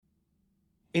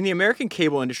In the American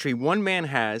cable industry, one man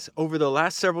has, over the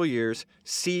last several years,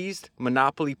 seized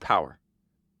monopoly power.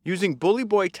 Using bully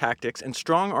boy tactics and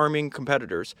strong-arming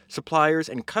competitors, suppliers,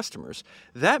 and customers,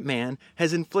 that man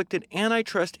has inflicted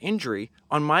antitrust injury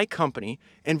on my company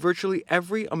and virtually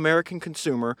every American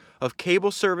consumer of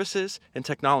cable services and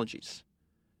technologies.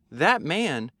 That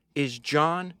man is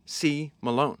John C.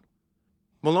 Malone.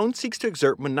 Malone seeks to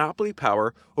exert monopoly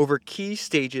power over key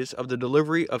stages of the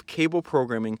delivery of cable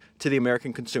programming to the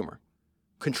American consumer.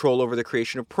 Control over the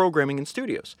creation of programming in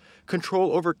studios,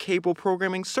 control over cable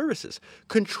programming services,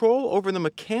 control over the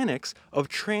mechanics of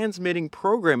transmitting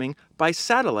programming by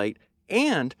satellite,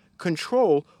 and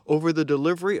control over the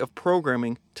delivery of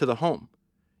programming to the home.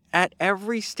 At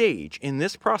every stage in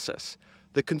this process,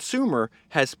 the consumer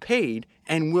has paid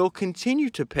and will continue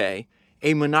to pay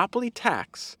a monopoly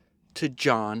tax to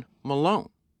John Malone.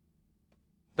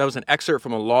 That was an excerpt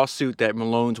from a lawsuit that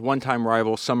Malone's one-time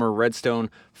rival Summer Redstone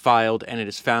filed, and it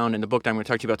is found in the book that I'm going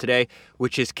to talk to you about today,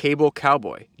 which is Cable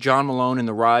Cowboy, John Malone and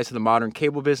the Rise of the Modern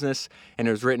Cable Business, and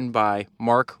it was written by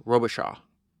Mark Robichaud.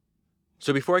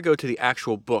 So before I go to the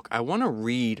actual book, I want to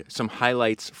read some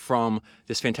highlights from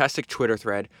this fantastic Twitter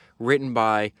thread written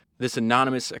by this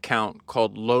anonymous account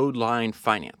called Loadline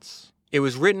Finance. It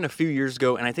was written a few years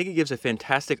ago, and I think it gives a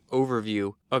fantastic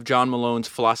overview of John Malone's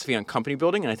philosophy on company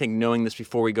building, and I think knowing this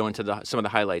before we go into some of the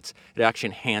highlights, it actually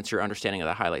enhances your understanding of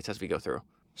the highlights as we go through.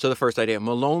 So the first idea,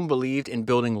 Malone believed in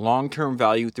building long-term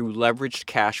value through leveraged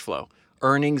cash flow.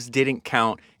 Earnings didn't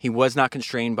count. He was not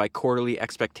constrained by quarterly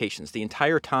expectations. The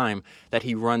entire time that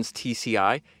he runs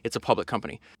TCI, it's a public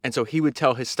company. And so he would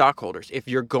tell his stockholders, if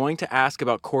you're going to ask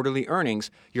about quarterly earnings,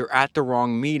 you're at the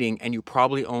wrong meeting and you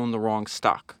probably own the wrong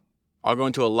stock. I'll go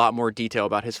into a lot more detail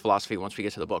about his philosophy once we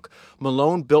get to the book.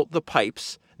 Malone built the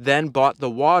pipes, then bought the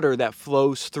water that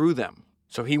flows through them.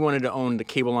 So he wanted to own the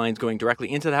cable lines going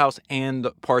directly into the house and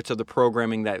the parts of the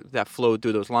programming that flowed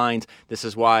through those lines. This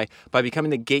is why, by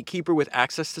becoming the gatekeeper with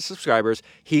access to subscribers,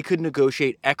 he could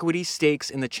negotiate equity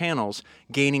stakes in the channels,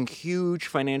 gaining huge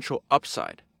financial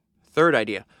upside. Third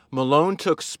idea, Malone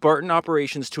took Spartan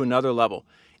operations to another level.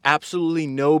 Absolutely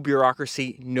no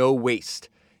bureaucracy, no waste.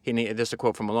 This is a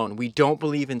quote from Malone. We don't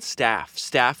believe in staff.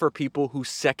 Staff are people who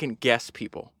second-guess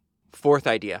people. Fourth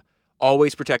idea,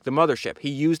 always protect the mothership. He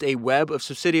used a web of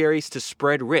subsidiaries to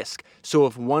spread risk, so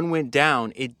if one went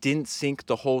down, it didn't sink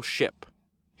the whole ship.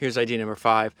 Here's idea number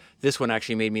 5. This one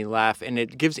actually made me laugh, and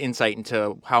it gives insight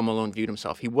into how Malone viewed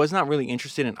himself. He was not really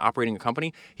interested in operating a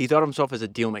company. He thought of himself as a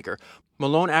deal maker.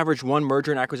 Malone averaged one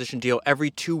merger and acquisition deal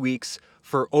every 2 weeks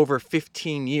for over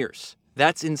 15 years.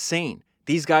 That's insane.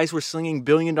 These guys were slinging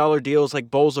billion-dollar deals like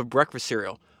bowls of breakfast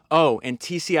cereal. Oh, and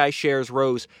TCI shares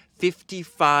rose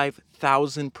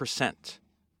 55,000%.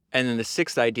 And then the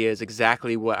sixth idea is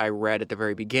exactly what I read at the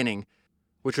very beginning,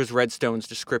 which was Redstone's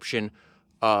description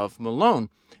of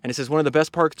Malone. And it says one of the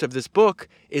best parts of this book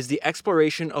is the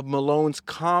exploration of Malone's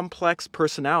complex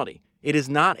personality. It is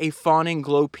not a fawning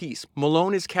glow piece.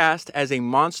 Malone is cast as a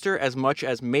monster as much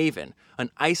as Maven, an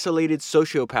isolated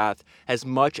sociopath as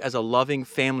much as a loving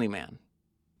family man.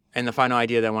 And the final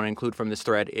idea that I want to include from this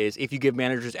thread is if you give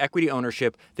managers equity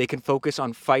ownership, they can focus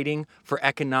on fighting for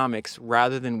economics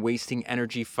rather than wasting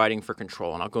energy fighting for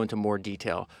control. And I'll go into more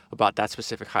detail about that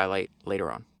specific highlight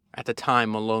later on. At the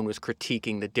time, Malone was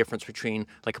critiquing the difference between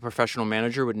like a professional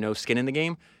manager with no skin in the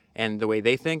game and the way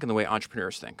they think and the way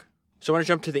entrepreneurs think. So I want to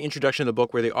jump to the introduction of the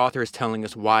book where the author is telling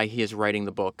us why he is writing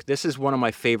the book. This is one of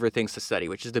my favorite things to study,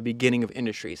 which is the beginning of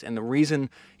industries. And the reason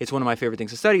it's one of my favorite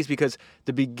things to study is because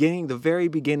the very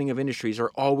beginning of industries are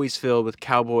always filled with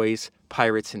cowboys,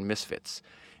 pirates, and misfits.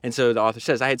 And so the author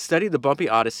says, I had studied the bumpy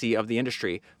odyssey of the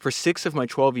industry for 6 of my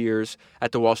 12 years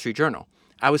at the Wall Street Journal.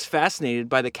 I was fascinated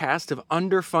by the cast of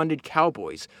underfunded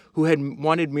cowboys who had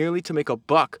wanted merely to make a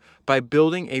buck by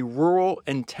building a rural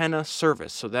antenna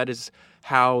service. So that is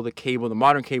how the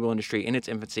modern cable industry in its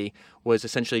infancy was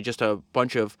essentially just a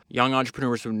bunch of young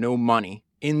entrepreneurs with no money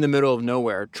in the middle of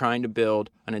nowhere trying to build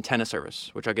an antenna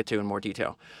service, which I'll get to in more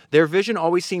detail. Their vision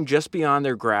always seemed just beyond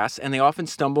their grasp, and they often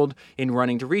stumbled in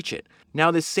running to reach it.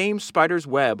 Now this same spider's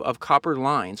web of copper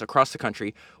lines across the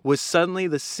country was suddenly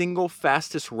the single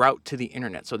fastest route to the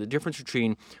internet. So the difference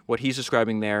between what he's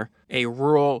describing there, a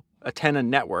rural antenna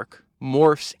network,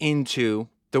 morphs into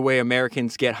the way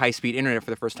Americans get high-speed internet for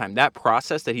the first time. That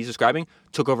process that he's describing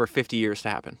took over 50 years to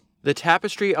happen. The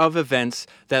tapestry of events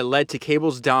that led to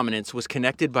cable's dominance was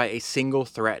connected by a single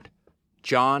thread,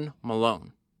 John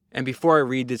Malone. And before I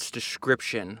read this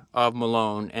description of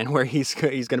Malone and where he's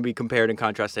going to be compared and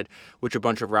contrasted with a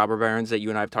bunch of robber barons that you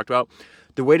and I have talked about,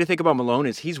 the way to think about Malone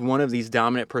is he's one of these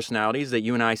dominant personalities that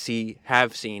you and I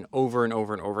have seen over and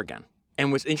over and over again.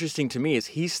 And what's interesting to me is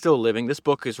he's still living. This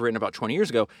book is written about 20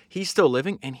 years ago. He's still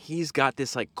living, and he's got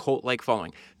this like cult-like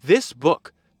following. This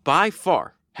book, by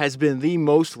far, has been the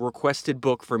most requested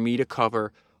book for me to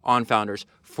cover on Founders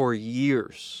for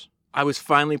years. I was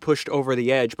finally pushed over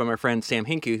the edge by my friend Sam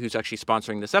Hinkie, who's actually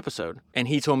sponsoring this episode. And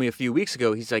he told me a few weeks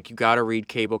ago, he's like, you got to read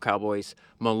Cable Cowboys.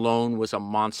 Malone was a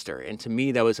monster. And to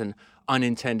me, that was an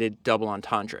unintended double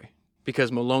entendre,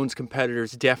 because Malone's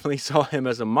competitors definitely saw him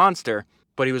as a monster,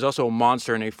 but he was also a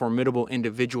monster and a formidable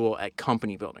individual at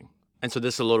company building. And so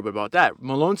this is a little bit about that.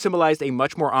 Malone symbolized a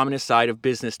much more ominous side of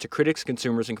business to critics,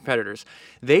 consumers, and competitors.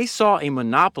 They saw a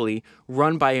monopoly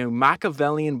run by a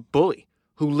Machiavellian bully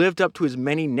who lived up to his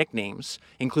many nicknames,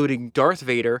 including Darth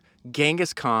Vader,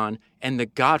 Genghis Khan, and the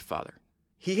Godfather.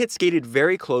 He had skated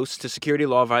very close to security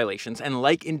law violations, and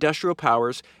like industrial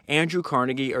powers, Andrew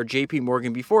Carnegie or J.P.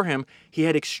 Morgan before him, he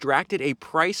had extracted a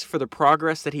price for the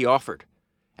progress that he offered.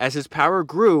 As his power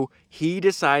grew, he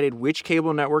decided which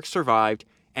cable networks survived,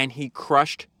 and he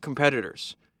crushed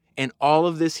competitors. And all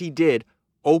of this he did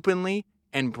openly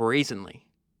and brazenly.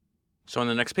 So on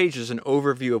the next page is an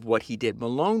overview of what he did.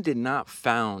 Malone did not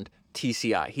found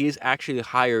TCI. He is actually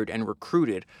hired and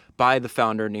recruited by the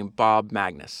founder named Bob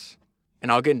Magnus.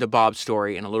 And I'll get into Bob's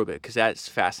story in a little bit because that's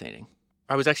fascinating.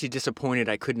 I was actually disappointed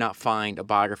I could not find a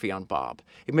biography on Bob.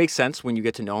 It makes sense when you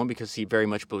get to know him because he very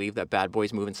much believed that bad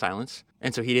boys move in silence.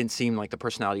 And so he didn't seem like the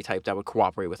personality type that would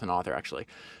cooperate with an author, actually.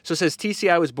 So it says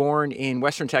TCI was born in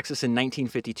Western Texas in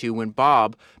 1952 when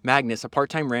Bob Magnus, a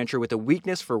part-time rancher with a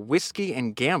weakness for whiskey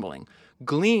and gambling,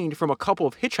 gleaned from a couple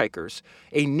of hitchhikers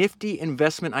a nifty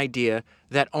investment idea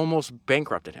that almost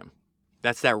bankrupted him.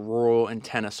 That's that rural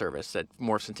antenna service that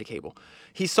morphs into cable.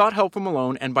 He sought help from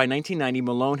Malone, and by 1990,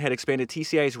 Malone had expanded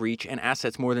TCI's reach and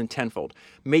assets more than tenfold,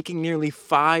 making nearly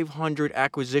 500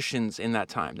 acquisitions in that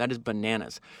time. That is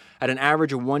bananas. At an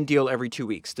average of one deal every 2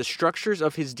 weeks. The structures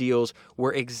of his deals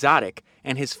were exotic,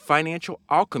 and his financial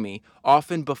alchemy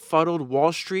often befuddled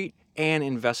Wall Street and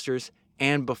investors,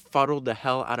 and befuddled the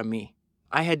hell out of me.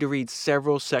 I had to read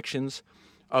several sections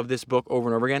of this book over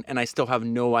and over again, and I still have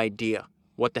no idea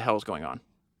what the hell is going on.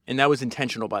 And that was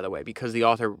intentional, by the way, because the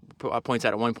author points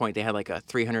out at one point they had like a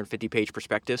 350-page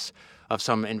prospectus of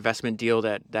some investment deal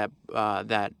that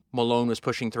Malone was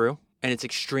pushing through. And it's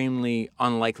extremely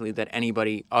unlikely that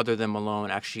anybody other than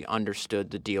Malone actually understood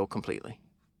the deal completely.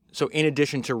 So in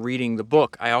addition to reading the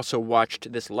book, I also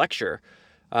watched this lecture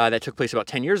that took place about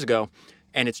 10 years ago.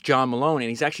 And it's John Malone, and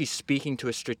he's actually speaking to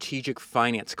a strategic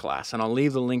finance class. And I'll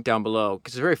leave the link down below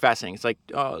because it's very fascinating. It's like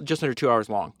just under 2 hours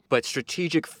long. But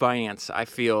strategic finance, I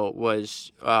feel,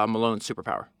 was Malone's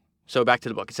superpower. So back to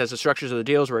the book. It says the structures of the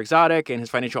deals were exotic, and his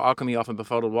financial alchemy often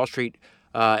befuddled Wall Street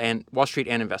and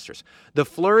investors. The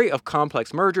flurry of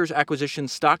complex mergers,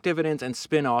 acquisitions, stock dividends, and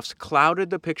spin-offs clouded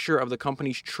the picture of the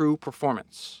company's true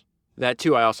performance. That,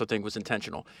 too, I also think was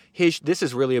intentional. This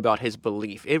is really about his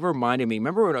belief. It reminded me,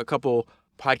 remember when a couple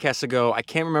podcasts ago, I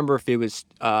can't remember if it was,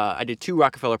 I did 2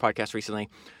 Rockefeller podcasts recently,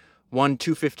 one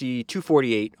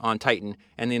 248 on Titan,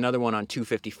 and the another one on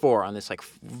 254 on this like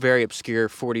very obscure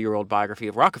 40-year-old biography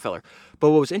of Rockefeller.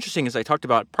 But what was interesting is I talked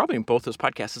about, probably in both those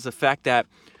podcasts, is the fact that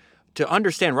to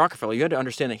understand Rockefeller, you had to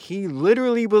understand that he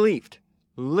literally believed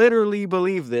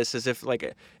this as if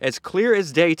like as clear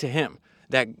as day to him,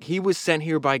 that he was sent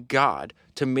here by God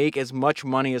to make as much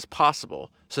money as possible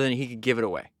so then he could give it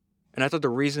away. And I thought the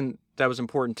reason that was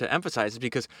important to emphasize is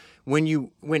because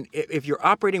if you're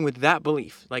operating with that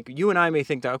belief, like you and I may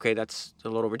think that, okay, that's a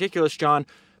little ridiculous, John,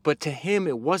 but to him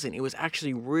it wasn't. It was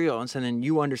actually real. And so then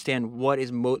you understand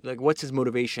what's his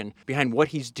motivation behind what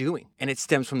he's doing. And it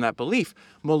stems from that belief.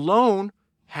 Malone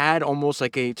had almost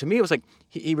like to me, it was like,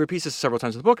 he repeats this several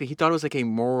times in the book, he thought it was like a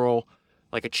moral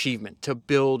achievement to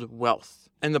build wealth.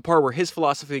 And the part where his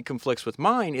philosophy conflicts with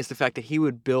mine is the fact that he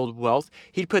would build wealth.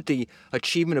 He'd put the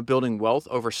achievement of building wealth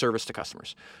over service to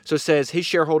customers. So it says his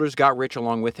shareholders got rich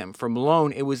along with him. For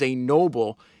Malone, it was a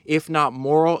noble, if not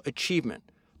moral, achievement,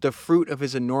 the fruit of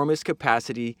his enormous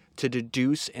capacity to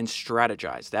deduce and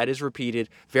strategize. That is repeated,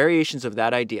 variations of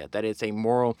that idea, that it's a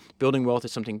moral, building wealth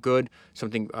is something good,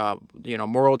 something,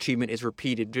 moral achievement is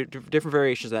repeated. Different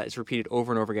variations of that is repeated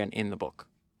over and over again in the book.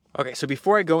 Okay, so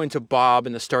before I go into Bob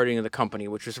and the starting of the company,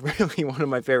 which was really one of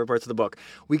my favorite parts of the book,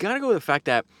 we got to go to the fact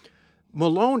that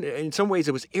Malone, in some ways,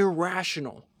 it was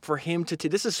irrational for him to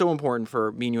this is so important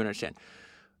for me and you to understand.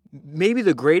 Maybe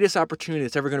the greatest opportunity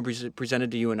that's ever going to be presented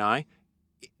to you and I,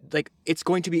 it's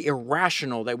going to be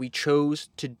irrational that we chose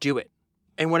to do it.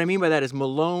 And what I mean by that is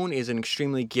Malone is an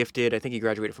extremely gifted, I think he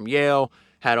graduated from Yale,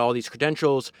 had all these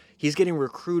credentials. He's getting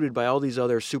recruited by all these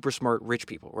other super smart rich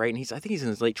people, right? And I think he's in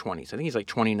his late 20s. I think he's like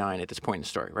 29 at this point in the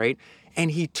story, right?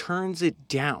 And he turns it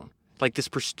down. Like this,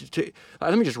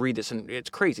 let me just read this, and it's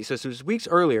crazy. So this was weeks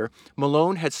earlier,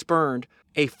 Malone had spurned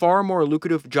a far more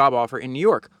lucrative job offer in New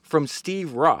York from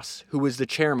Steve Ross, who was the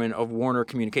chairman of Warner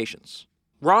Communications.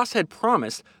 Ross had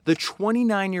promised the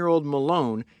 29-year-old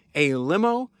Malone a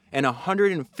limo and a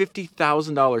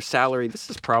 $150,000 salary. This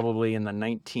is probably in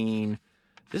the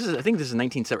I think this is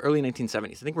early 1970s.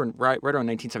 I think we're right around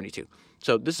 1972.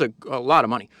 So this is a lot of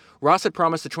money. Ross had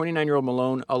promised the 29-year-old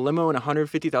Malone a limo and a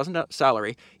 $150,000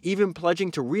 salary, even pledging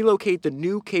to relocate the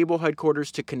new cable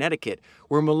headquarters to Connecticut,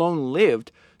 where Malone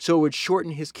lived, so it would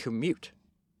shorten his commute.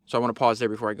 So I want to pause there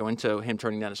before I go into him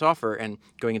turning down his offer and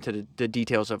going into the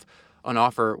details of an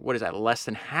offer, what is that, less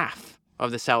than half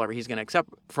of the salary he's going to accept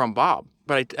from Bob.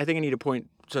 But I think I need to point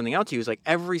something out to you is like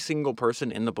every single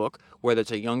person in the book, whether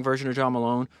it's a young version of John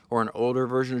Malone or an older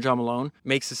version of John Malone,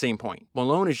 makes the same point.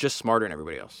 Malone is just smarter than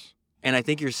everybody else. And I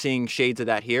think you're seeing shades of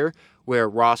that here, where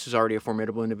Ross is already a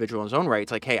formidable individual in his own right.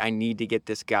 It's like, hey, I need to get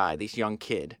this guy, this young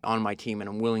kid, on my team, and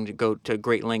I'm willing to go to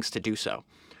great lengths to do so.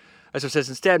 As it says,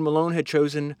 instead, Malone had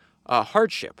chosen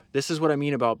hardship. This is what I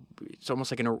mean about, it's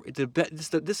almost like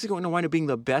this is going to wind up being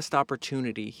the best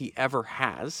opportunity he ever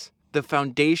has, the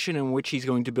foundation in which he's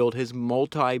going to build his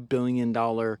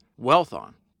multi-billion-dollar wealth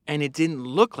on. And it didn't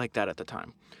look like that at the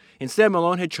time. Instead,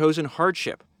 Malone had chosen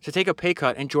hardship, to take a pay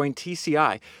cut and join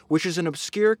TCI, which is an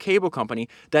obscure cable company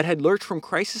that had lurched from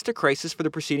crisis to crisis for the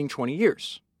preceding 20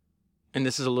 years. And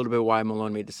this is a little bit why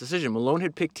Malone made this decision. Malone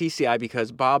had picked TCI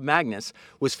because Bob Magnus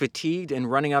was fatigued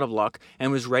and running out of luck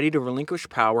and was ready to relinquish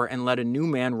power and let a new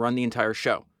man run the entire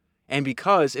show. And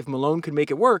because if Malone could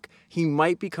make it work, he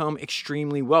might become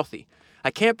extremely wealthy.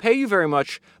 I can't pay you very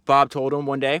much, Bob told him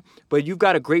one day, but you've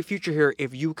got a great future here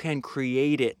if you can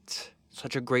create it.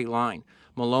 Such a great line.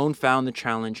 Malone found the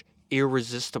challenge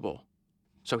irresistible.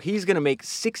 So he's going to make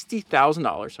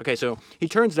 $60,000. Okay, so he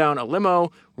turns down a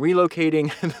limo,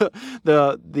 relocating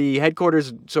the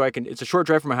headquarters it's a short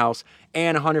drive from my house,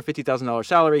 and a $150,000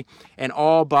 salary, and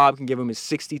all Bob can give him is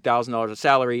 $60,000 of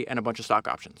salary and a bunch of stock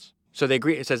options. So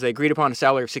it says they agreed upon a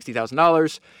salary of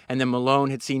 $60,000, and then Malone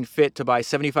had seen fit to buy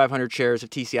 7,500 shares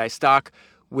of TCI stock,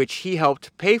 which he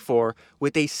helped pay for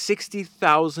with a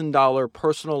 $60,000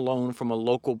 personal loan from a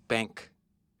local bank.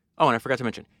 Oh, and I forgot to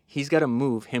mention, he's got to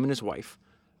move, him and his wife,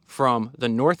 from the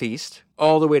Northeast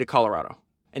all the way to Colorado.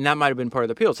 And that might have been part of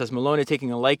the appeal. It says Malone had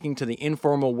taken a liking to the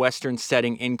informal Western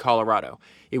setting in Colorado.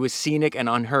 It was scenic and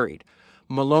unhurried.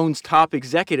 Malone's top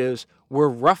executives were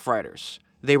Rough Riders.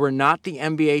 They were not the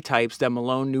NBA types that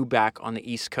Malone knew back on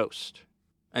the East Coast.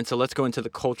 And so let's go into the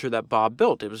culture that Bob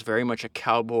built. It was very much a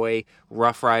cowboy,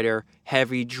 Rough Rider,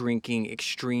 heavy drinking,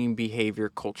 extreme behavior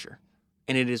culture.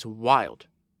 And it is wild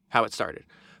how it started.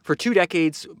 For 2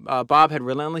 decades, Bob had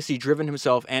relentlessly driven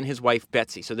himself and his wife,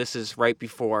 Betsy. So this is right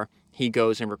before he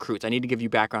goes and recruits. I need to give you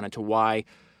background into why,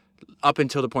 up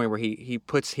until the point where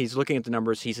he's looking at the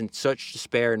numbers, he's in such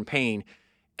despair and pain,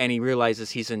 and he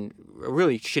realizes he's in a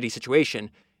really shitty situation.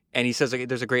 And he says, like,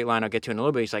 there's a great line I'll get to in a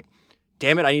little bit. He's like,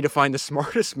 damn it, I need to find the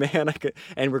smartest man I could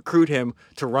and recruit him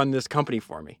to run this company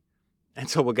for me. And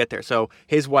so we'll get there. So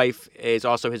his wife is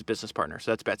also his business partner.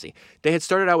 So that's Betsy. They had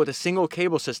started out with a single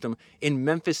cable system in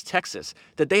Memphis, Texas,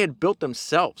 that they had built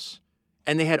themselves.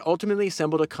 And they had ultimately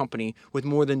assembled a company with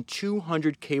more than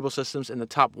 200 cable systems in the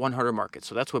top 100 markets.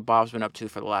 So that's what Bob's been up to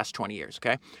for the last 20 years,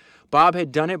 okay? Bob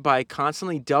had done it by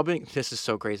constantly doubling. This is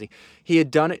so crazy. He had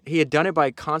done it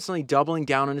by constantly doubling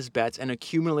down on his bets and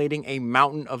accumulating a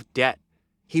mountain of debt.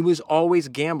 He was always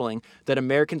gambling that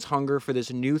Americans' hunger for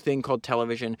this new thing called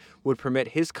television would permit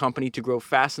his company to grow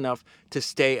fast enough to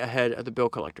stay ahead of the bill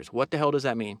collectors. What the hell does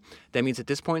that mean? That means at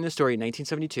this point in the story, in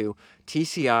 1972,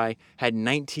 TCI had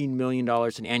 $19 million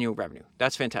in annual revenue.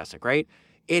 That's fantastic, right?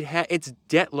 Its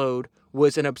debt load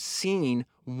was an obscene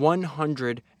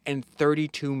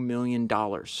 $132 million.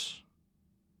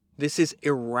 This is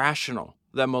irrational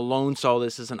that Malone saw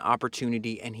this as an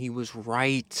opportunity, and he was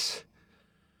right.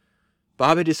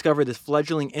 Bob had discovered this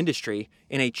fledgling industry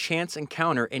in a chance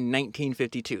encounter in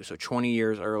 1952, so 20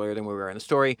 years earlier than we were in the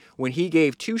story, when he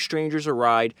gave 2 strangers a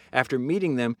ride after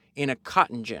meeting them in a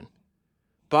cotton gin.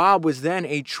 Bob was then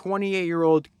a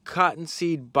 28-year-old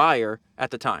cottonseed buyer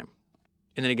at the time.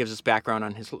 And then it gives us background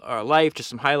on his life, just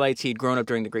some highlights. He had grown up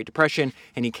during the Great Depression,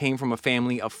 and he came from a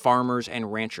family of farmers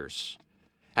and ranchers.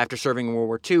 After serving in World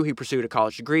War II, he pursued a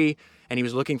college degree, and he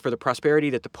was looking for the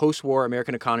prosperity that the post-war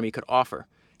American economy could offer.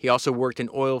 He also worked in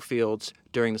oil fields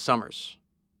during the summers.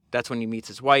 That's when he meets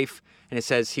his wife, and it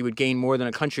says he would gain more than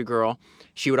a country girl.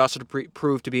 She would also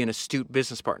prove to be an astute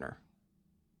business partner.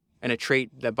 And a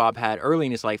trait that Bob had early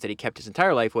in his life that he kept his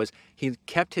entire life was he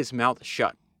kept his mouth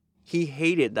shut. He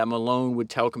hated that Malone would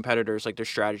tell competitors like their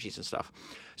strategies and stuff.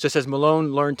 So it says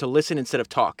Malone learned to listen instead of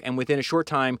talk, and within a short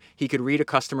time, he could read a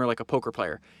customer like a poker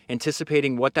player,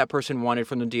 anticipating what that person wanted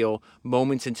from the deal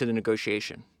moments into the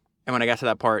negotiation. And when I got to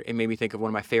that part, it made me think of one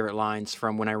of my favorite lines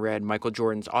from when I read Michael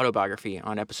Jordan's autobiography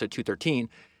on episode 213,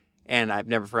 and I've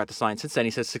never forgot this line since then.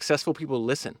 He says, "Successful people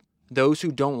listen. Those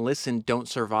who don't listen don't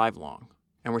survive long."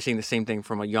 And we're seeing the same thing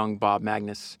from a young Bob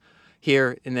Magnus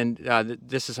here. And then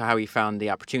this is how he found the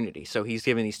opportunity. So he's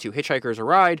giving these two hitchhikers a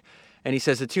ride, and he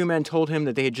says the two men told him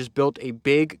that they had just built a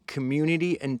big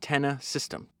community antenna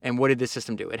system. And what did this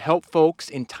system do? It helped folks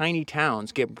in tiny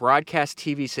towns get broadcast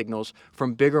TV signals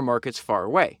from bigger markets far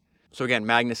away. So again,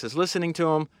 Magnus is listening to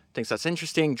him, thinks that's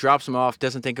interesting, drops him off,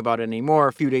 doesn't think about it anymore.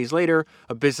 A few days later,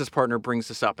 a business partner brings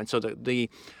this up. And so the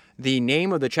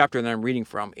name of the chapter that I'm reading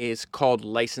from is called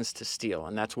License to Steal,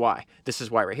 and that's why. This is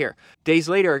why right here. Days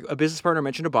later, a business partner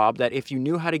mentioned to Bob that if you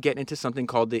knew how to get into something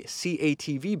called the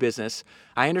CATV business,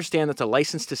 I understand that's a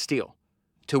license to steal.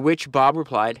 To which Bob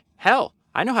replied, "Hell,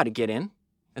 I know how to get in."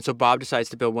 And so Bob decides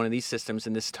to build one of these systems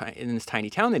in this tiny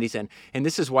town that he's in, and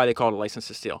this is why they call it a license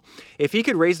to steal. If he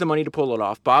could raise the money to pull it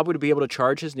off, Bob would be able to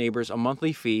charge his neighbors a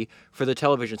monthly fee for the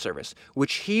television service,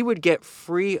 which he would get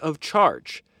free of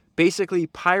charge, basically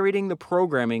pirating the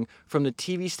programming from the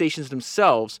TV stations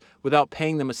themselves without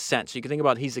paying them a cent. So you can think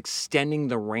about he's extending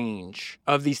the range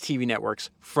of these TV networks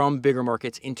from bigger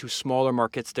markets into smaller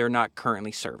markets they're not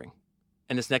currently serving.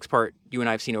 And this next part, you and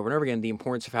I have seen over and over again, the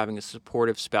importance of having a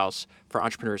supportive spouse for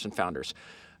entrepreneurs and founders.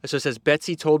 So it says,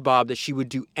 Betsy told Bob that she would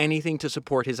do anything to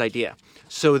support his idea.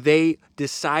 So they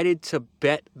decided to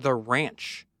bet the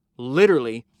ranch,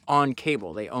 literally on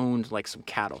cable. They owned like some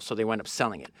cattle, so they wound up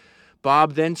selling it.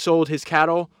 Bob then sold his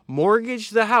cattle,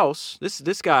 mortgaged the house.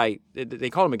 This guy, they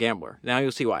call him a gambler. Now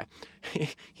you'll see why.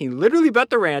 He literally bet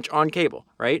the ranch on cable,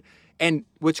 right? And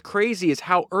what's crazy is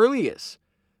how early he is.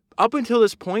 Up until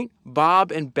this point,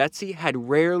 Bob and Betsy had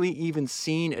rarely even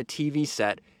seen a TV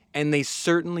set, and they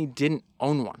certainly didn't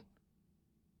own one.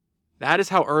 That is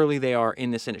how early they are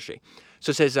in this industry.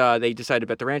 So it says they decided to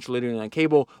bet the ranch literally on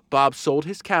cable. Bob sold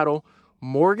his cattle,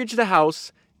 mortgaged the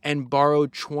house, and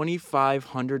borrowed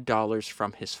 $2,500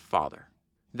 from his father.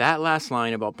 That last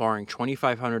line about borrowing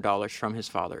 $2,500 from his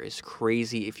father is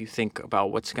crazy if you think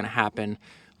about what's going to happen,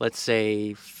 let's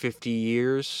say 50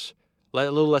 years, a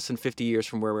little less than 50 years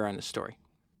from where we are in the story.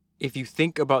 If you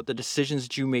think about the decisions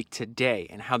that you make today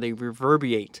and how they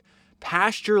reverberate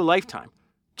past your lifetime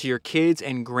to your kids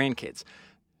and grandkids,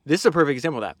 this is a perfect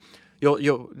example of that.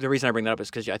 The reason I bring that up is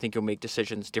because I think you'll make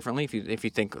decisions differently if you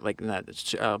think like in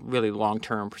that really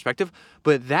long-term perspective.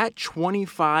 But that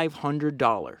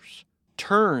 $2,500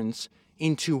 turns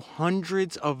into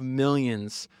hundreds of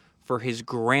millions for his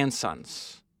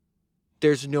grandsons.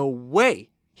 There's no way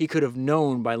he could have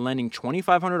known by lending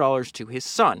 $2,500 to his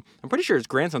son. I'm pretty sure his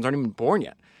grandsons aren't even born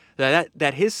yet.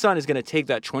 That his son is going to take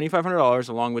that $2,500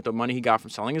 along with the money he got from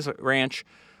selling his ranch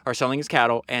or selling his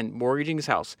cattle and mortgaging his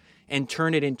house and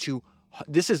turn it into,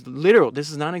 this is literal,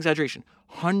 this is not an exaggeration,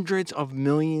 hundreds of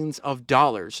millions of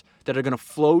dollars that are going to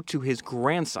flow to his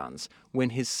grandsons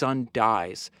when his son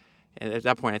dies. And at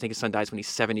that point, I think his son dies when he's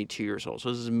 72 years old. So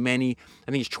this is I think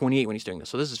he's 28 when he's doing this.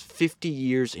 So this is 50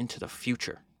 years into the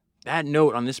future. That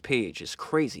note on this page is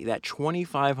crazy. That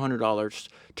 $2,500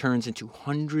 turns into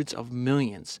hundreds of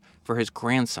millions for his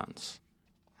grandsons.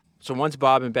 So once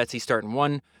Bob and Betsy start in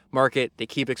one market, they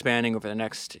keep expanding over the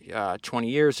next 20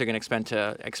 years. They're going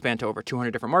to expand to over 200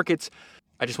 different markets.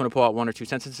 I just want to pull out one or two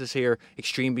sentences here.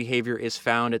 Extreme behavior is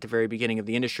found at the very beginning of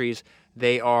the industries.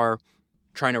 They are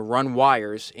trying to run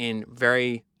wires in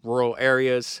very rural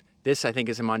areas. This, I think,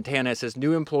 is in Montana. It says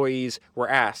new employees were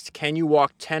asked, can you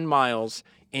walk 10 miles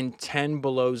in 10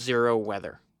 below zero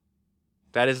weather?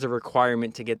 That is the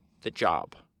requirement to get the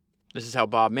job. This is how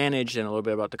Bob managed, and a little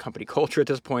bit about the company culture at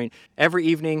this point. Every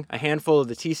evening, a handful of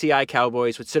the TCI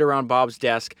Cowboys would sit around Bob's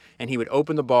desk, and he would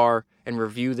open the bar and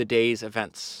review the day's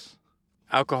events.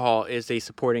 Alcohol is a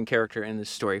supporting character in this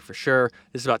story for sure.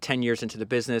 This is about 10 years into the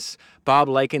business. Bob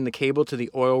likened the cable to the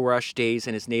oil rush days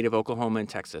in his native Oklahoma and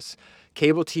Texas.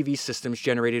 Cable TV systems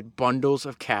generated bundles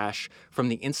of cash from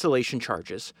the installation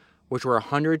charges, which were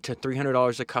 $100 to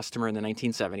 $300 a customer in the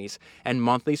 1970s, and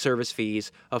monthly service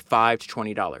fees of $5 to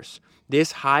 $20.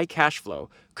 This high cash flow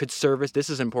could service, this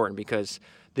is important because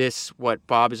what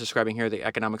Bob is describing here, the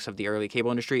economics of the early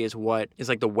cable industry, is what is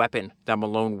like the weapon that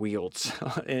Malone wields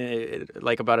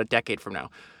like about a decade from now.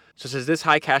 So it says this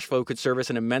high cash flow could service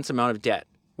an immense amount of debt,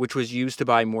 which was used to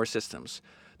buy more systems.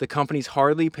 The companies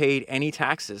hardly paid any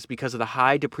taxes because of the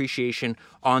high depreciation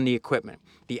on the equipment.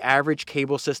 The average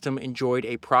cable system enjoyed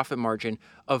a profit margin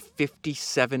of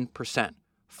 57%,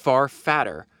 far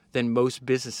fatter than most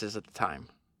businesses at the time.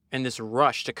 And this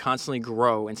rush to constantly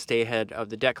grow and stay ahead of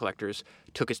the debt collectors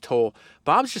took its toll.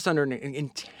 Bob's just under an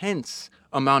intense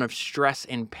amount of stress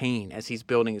and pain as he's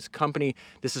building his company.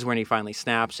 This is when he finally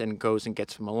snaps and goes and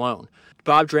gets Malone.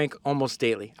 Bob drank almost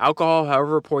daily. Alcohol,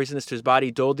 however poisonous to his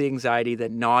body, dulled the anxiety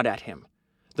that gnawed at him.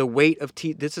 The weight of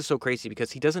this is so crazy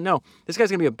because he doesn't know. This guy's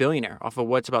going to be a billionaire off of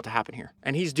what's about to happen here.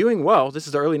 And he's doing well. This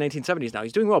is the early 1970s now.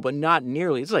 He's doing well, but not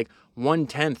nearly. It's like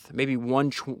 1/10, maybe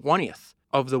 1/20th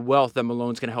of the wealth that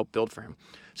Malone's going to help build for him.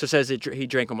 So it says that he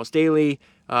drank almost daily.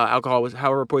 Alcohol was,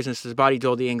 however poisonous to his body,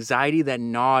 dulled the anxiety that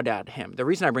gnawed at him. The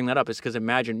reason I bring that up is because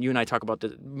imagine, you and I talk about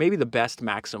maybe the best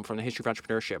maxim from the history of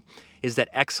entrepreneurship is that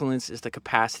excellence is the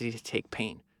capacity to take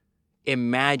pain.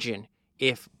 Imagine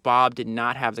if Bob did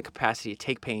not have the capacity to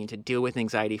take pain, to deal with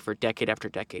anxiety for decade after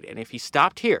decade. And if he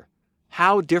stopped here,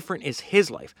 how different is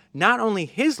his life? Not only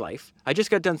his life, I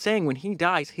just got done saying when he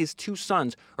dies, his two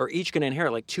sons are each going to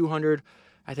inherit like $200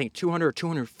 or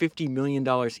 $250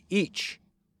 million each.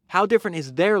 How different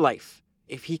is their life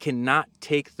if he cannot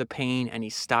take the pain and he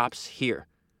stops here?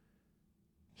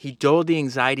 He dulled the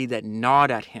anxiety that gnawed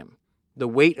at him. The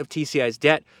weight of TCI's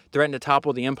debt threatened to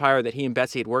topple the empire that he and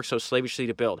Betsy had worked so slavishly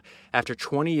to build. After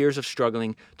 20 years of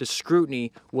struggling, the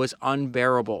scrutiny was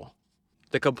unbearable.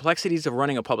 The complexities of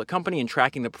running a public company and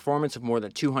tracking the performance of more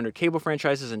than 200 cable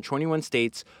franchises in 21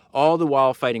 states, all the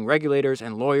while fighting regulators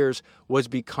and lawyers, was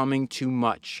becoming too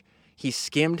much. He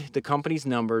skimmed the company's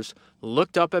numbers,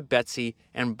 looked up at Betsy,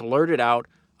 and blurted out,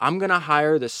 "I'm gonna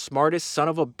hire the smartest son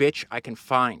of a bitch I can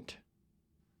find."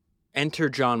 Enter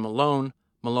John Malone.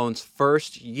 Malone's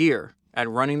first year at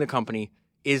running the company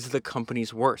is the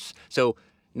company's worst. So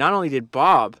not only did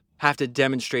Bob have to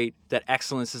demonstrate that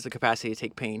excellence is the capacity to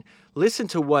take pain, listen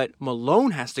to what Malone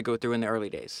has to go through in the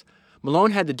early days. Malone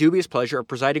had the dubious pleasure of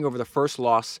presiding over the first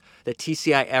loss that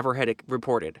TCI ever had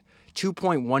reported,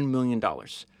 $2.1 million.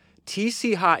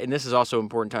 TCI, and this is also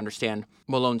important to understand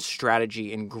Malone's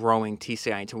strategy in growing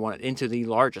TCI into the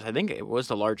largest, I think it was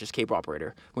the largest cable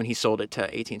operator when he sold it to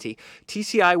AT&T.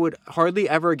 TCI would hardly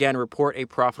ever again report a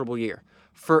profitable year.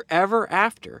 Forever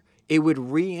after, it would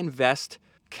reinvest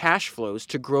cash flows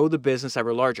to grow the business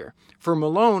ever larger. For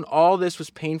Malone, all this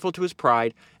was painful to his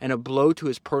pride and a blow to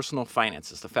his personal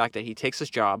finances. The fact that he takes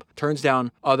this job, turns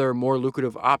down other more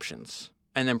lucrative options,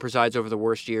 and then presides over the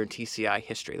worst year in TCI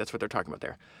history. That's what they're talking about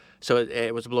there. So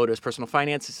it was a blow to his personal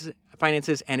finances,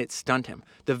 and it stunned him.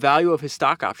 The value of his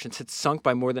stock options had sunk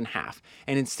by more than half,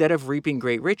 and instead of reaping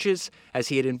great riches, as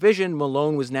he had envisioned,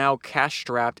 Malone was now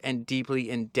cash-strapped and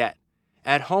deeply in debt.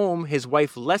 At home, his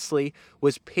wife, Leslie,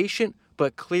 was patient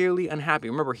but clearly unhappy.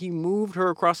 Remember, he moved her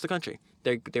across the country.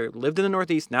 They lived in the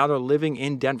Northeast, now they're living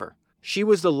in Denver. She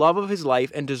was the love of his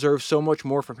life and deserved so much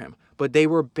more from him, but they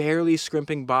were barely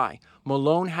scrimping by.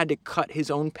 Malone had to cut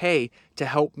his own pay to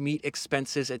help meet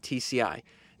expenses at TCI.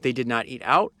 They did not eat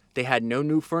out. They had no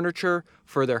new furniture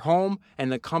for their home,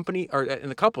 and the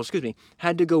couple,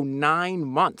 had to go 9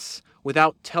 months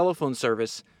without telephone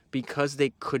service because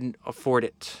they couldn't afford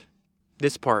it.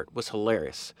 This part was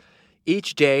hilarious.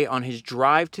 Each day on his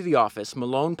drive to the office,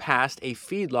 Malone passed a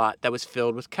feedlot that was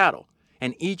filled with cattle.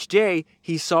 And each day,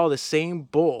 he saw the same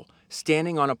bull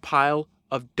standing on a pile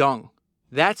of dung.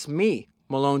 That's me,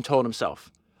 Malone told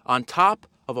himself, on top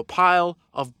of a pile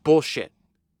of bullshit.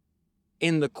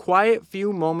 In the quiet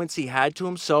few moments he had to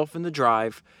himself in the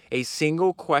drive, a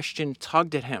single question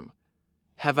tugged at him.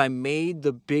 Have I made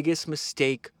the biggest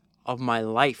mistake of my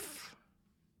life?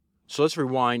 So let's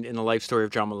rewind in the life story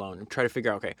of John Malone and try to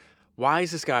figure out, okay, why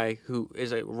is this guy who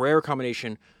is a rare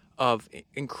combination of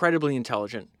incredibly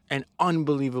intelligent and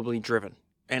unbelievably driven?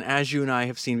 And as you and I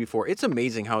have seen before, it's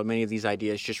amazing how many of these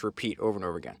ideas just repeat over and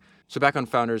over again. So back on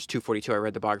Founders 242, I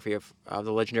read the biography of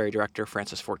the legendary director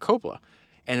Francis Ford Coppola.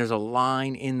 And there's a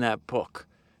line in that book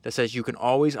that says, you can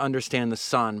always understand the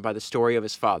son by the story of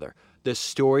his father. The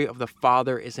story of the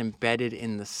father is embedded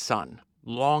in the son.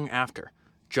 Long after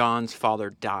John's father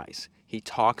dies, he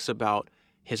talks about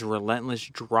his relentless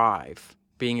drive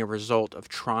being a result of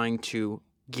trying to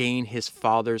gain his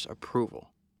father's approval.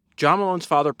 John Malone's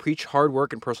father preached hard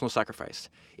work and personal sacrifice.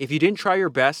 If you didn't try your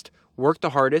best, work the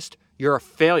hardest, you're a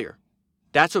failure.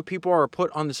 That's what people are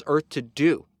put on this earth to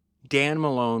do, Dan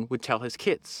Malone would tell his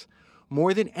kids.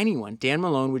 More than anyone, Dan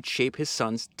Malone would shape his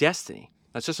son's destiny.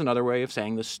 That's just another way of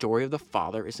saying the story of the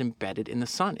father is embedded in the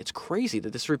son. It's crazy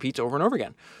that this repeats over and over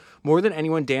again. More than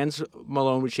anyone,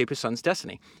 Malone would shape his son's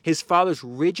destiny. His father's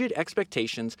rigid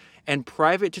expectations and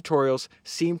private tutorials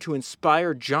seemed to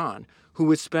inspire John, who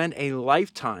would spend a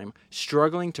lifetime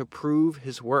struggling to prove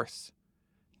his worth.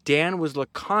 Dan was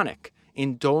laconic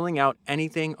in doling out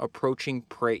anything approaching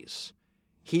praise.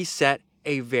 He set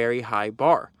a very high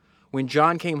bar. When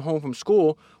John came home from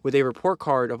school with a report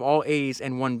card of all A's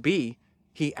and one B,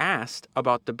 he asked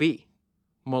about the B.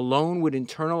 Malone would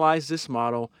internalize this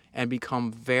model and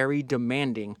become very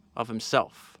demanding of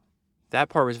himself. That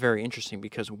part was very interesting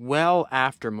because well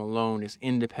after Malone is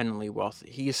independently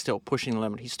wealthy, he is still pushing the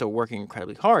limit. He's still working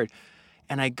incredibly hard.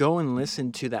 And I go and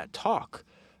listen to that talk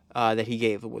that he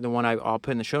gave, the one I'll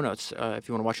put in the show notes if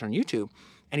you want to watch it on YouTube.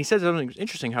 And he says something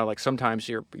interesting, how like sometimes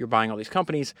you're buying all these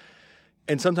companies,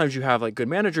 and sometimes you have like good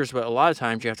managers, but a lot of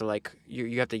times you have to like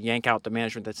you have to yank out the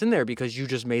management that's in there because you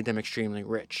just made them extremely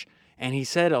rich. And he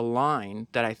said a line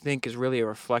that I think is really a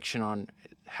reflection on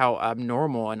how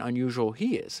abnormal and unusual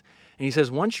he is. And he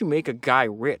says, once you make a guy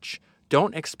rich,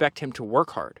 don't expect him to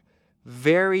work hard.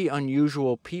 Very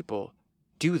unusual people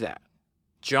do that.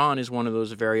 John is one of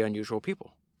those very unusual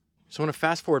people. So I want to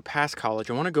fast forward past college.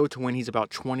 I want to go to when he's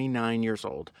about 29 years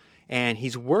old. And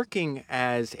he's working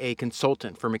as a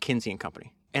consultant for McKinsey &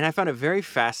 Company. And I found it very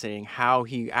fascinating how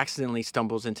he accidentally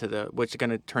stumbles into what's going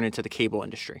to turn into the cable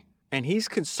industry. And he's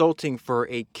consulting for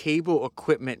a cable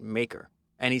equipment maker.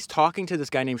 And he's talking to this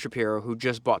guy named Shapiro who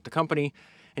just bought the company.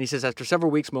 And he says after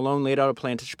several weeks, Malone laid out a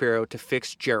plan to Shapiro to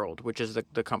fix Gerald, which is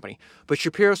the company. But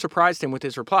Shapiro surprised him with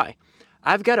his reply.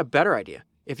 I've got a better idea.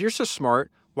 If you're so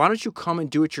smart, why don't you come and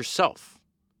do it yourself?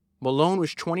 Malone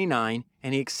was 29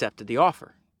 and he accepted the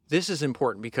offer. This is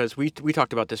important because we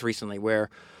talked about this recently where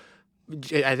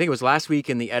I think it was last week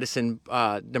in the Edison,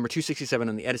 number 267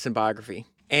 in the Edison biography,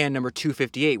 and number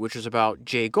 258, which was about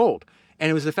Jay Gould. And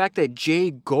it was the fact that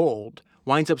Jay Gould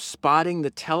winds up spotting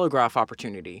the telegraph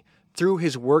opportunity through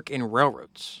his work in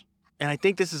railroads. And I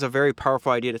think this is a very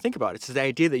powerful idea to think about. It's the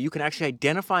idea that you can actually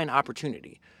identify an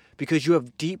opportunity because you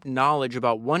have deep knowledge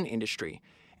about one industry,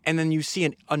 and then you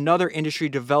see another industry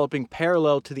developing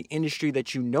parallel to the industry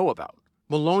that you know about.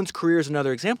 Malone's career is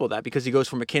another example of that because he goes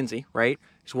from McKinsey, right?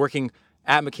 He's working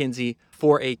at McKinsey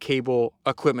for a cable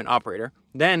equipment operator.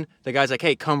 Then the guy's like,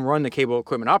 hey, come run the cable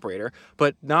equipment operator.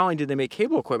 But not only did they make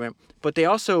cable equipment, but they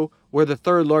also were the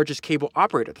third largest cable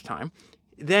operator at the time.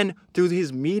 Then through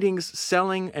his meetings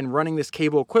selling and running this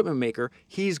cable equipment maker,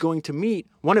 he's going to meet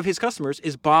one of his customers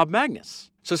is Bob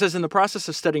Magnus. So it says in the process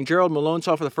of studying Gerald, Malone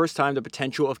saw for the first time the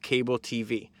potential of cable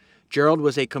TV. Gerald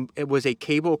was a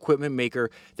cable equipment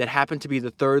maker that happened to be the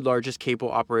third largest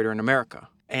cable operator in America.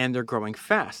 And they're growing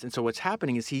fast. And so what's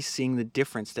happening is he's seeing the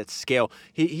difference, that scale.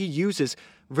 He uses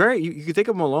you can think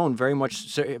of Malone very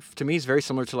much, to me, he's very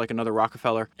similar to like another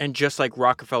Rockefeller. And just like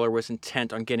Rockefeller was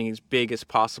intent on getting as big as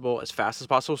possible, as fast as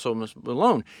possible, so was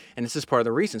Malone. And this is part of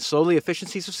the reason. Slowly,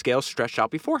 efficiencies of scale stretched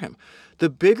out before him. The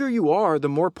bigger you are, the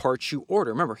more parts you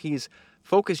order. Remember, he's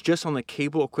focused just on the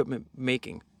cable equipment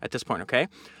making at this point, okay?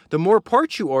 The more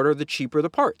parts you order, the cheaper the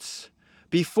parts.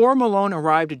 Before Malone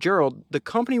arrived at Gerald, the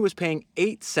company was paying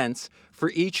 8 cents for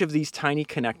each of these tiny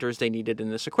connectors they needed in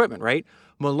this equipment, right?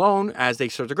 Malone, as they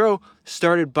started to grow,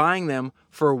 started buying them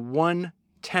for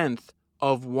 1/10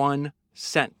 of 1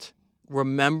 cent.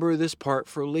 Remember this part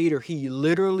for later. He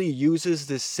literally uses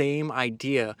the same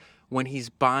idea when he's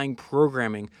buying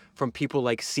programming from people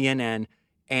like CNN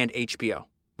and HBO.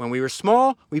 When we were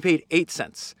small, we paid 8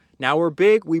 cents. Now we're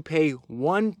big, we pay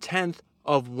 1/10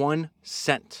 of 1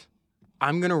 cent.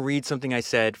 I'm going to read something I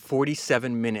said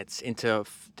 47 minutes into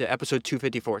the episode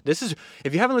 254. This is,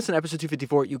 if you haven't listened to episode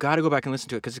 254, you got to go back and listen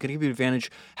to it because it's going to give you an advantage.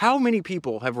 How many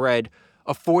people have read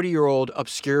a 40-year-old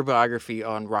obscure biography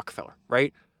on Rockefeller,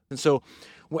 right? And so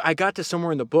I got to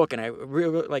somewhere in the book and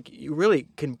you really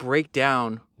can break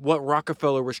down what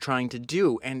Rockefeller was trying to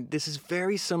do. And this is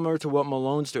very similar to what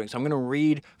Malone's doing. So I'm going to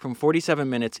read from 47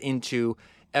 minutes into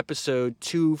episode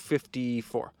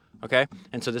 254. Okay,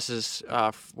 and so this is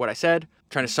what I said,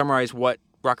 trying to summarize what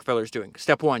Rockefeller is doing.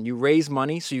 Step 1, you raise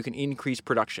money so you can increase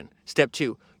production. Step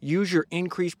 2, use your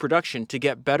increased production to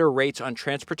get better rates on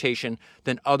transportation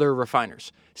than other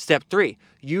refiners. Step 3,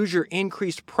 use your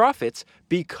increased profits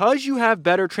because you have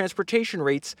better transportation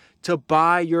rates to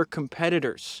buy your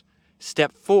competitors.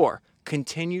 Step 4,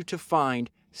 continue to find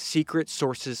secret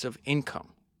sources of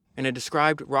income. And it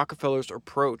described Rockefeller's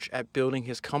approach at building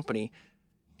his company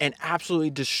and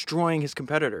absolutely destroying his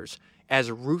competitors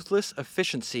as ruthless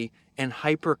efficiency and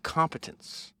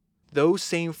hyper-competence. Those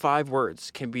same 5 words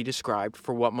can be described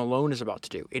for what Malone is about to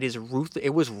do.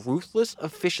 It was ruthless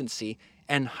efficiency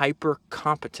and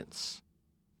hyper-competence.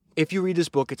 If you read this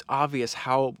book, it's obvious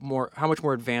how much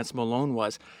more advanced Malone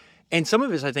was. And some of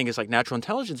this, I think, is like natural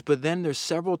intelligence, but then there's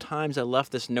several times I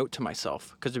left this note to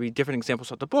myself because there'd be different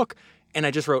examples of the book, and I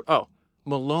just wrote,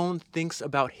 Malone thinks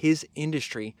about his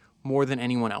industry more than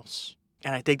anyone else.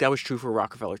 And I think that was true for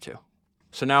Rockefeller too.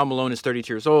 So now Malone is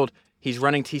 32 years old. He's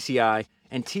running TCI,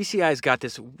 And TCI's got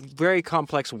this very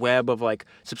complex web of like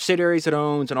subsidiaries it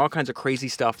owns and all kinds of crazy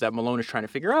stuff that Malone is trying to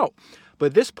figure out.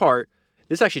 But this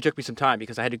actually took me some time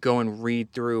because I had to go and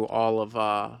read through all of,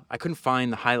 I couldn't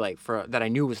find the highlight that I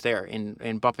knew was there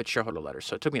in Buffett's shareholder letter.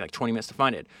 So it took me like 20 minutes to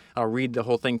find it. I'll read the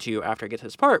whole thing to you after I get to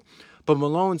this part. But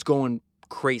Malone's going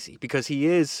crazy because he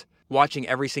is watching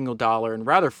every single dollar and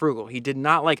rather frugal. He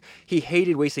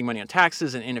hated wasting money on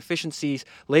taxes and inefficiencies.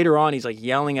 Later on, he's like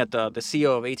yelling at the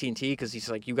CEO of AT&T because he's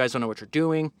like, you guys don't know what you're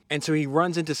doing. And so he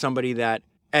runs into somebody that,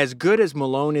 as good as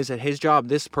Malone is at his job,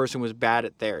 this person was bad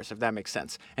at theirs, if that makes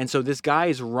sense. And so this guy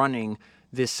is running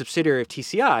this subsidiary of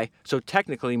TCI. So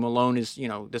technically, Malone is,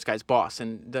 this guy's boss.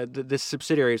 And this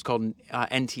subsidiary is called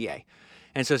NTA.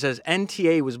 And so it says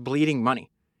NTA was bleeding money.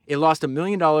 It lost $1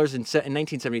 million in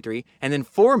 1973 and then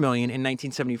 $4 million in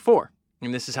 1974.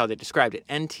 And this is how they described it.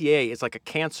 NTA is like a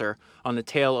cancer on the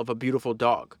tail of a beautiful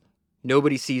dog.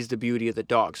 Nobody sees the beauty of the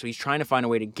dog. So he's trying to find a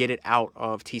way to get it out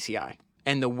of TCI.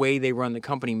 And the way they run the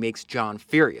company makes John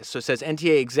furious. So it says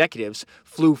NTA executives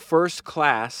flew first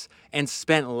class and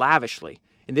spent lavishly.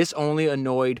 And this only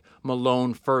annoyed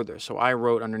Malone further. So I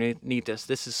wrote underneath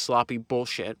this is sloppy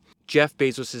bullshit. Jeff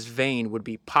Bezos' vein would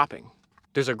be popping.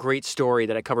 There's a great story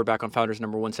that I covered back on Founders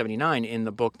number 179 in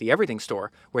the book, The Everything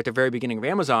Store, where at the very beginning of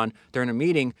Amazon, they're in a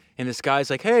meeting and this guy's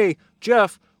like, hey,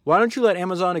 Jeff, why don't you let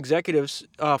Amazon executives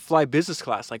fly business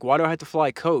class? Like, why do I have to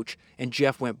fly coach? And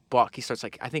Jeff went buck. He starts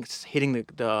I think it's hitting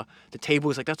the table.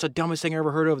 He's like, that's the dumbest thing I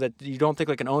ever heard of, that you don't think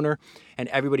like an owner. And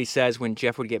everybody says when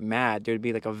Jeff would get mad, there'd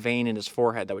be like a vein in his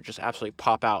forehead that would just absolutely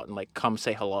pop out and like, come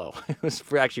say hello. It was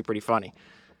actually pretty funny.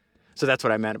 So that's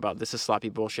what I meant about this is sloppy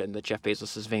bullshit and that Jeff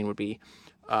Bezos' vein would be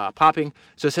popping.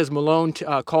 So it says Malone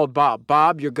called Bob.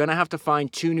 Bob, you're going to have to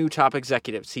find 2 new top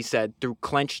executives, he said, through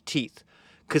clenched teeth.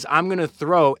 Because I'm going to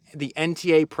throw the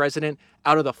NTA president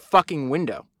out of the fucking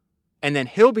window. And then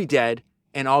he'll be dead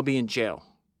and I'll be in jail.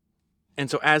 And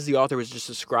so as the author was just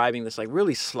describing this like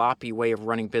really sloppy way of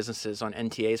running businesses on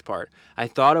NTA's part, I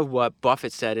thought of what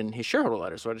Buffett said in his shareholder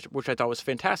letters, which I thought was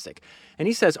fantastic. And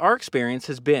he says, our experience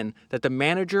has been that the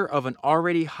manager of an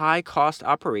already high-cost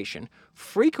operation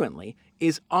frequently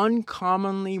is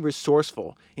uncommonly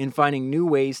resourceful in finding new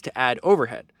ways to add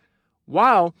overhead,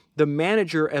 while the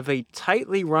manager of a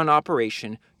tightly run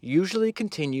operation usually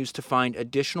continues to find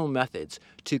additional methods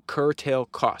to curtail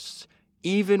costs,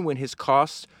 even when his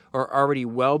costs are already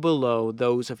well below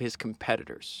those of his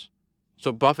competitors.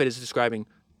 So Buffett is describing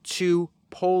 2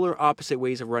 polar opposite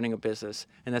ways of running a business,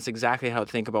 and that's exactly how to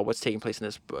think about what's taking place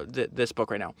in this book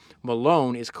right now.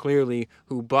 Malone is clearly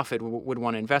who Buffett would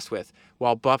want to invest with,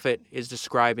 while Buffett is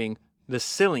describing the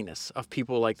silliness of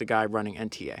people like the guy running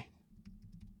NTA.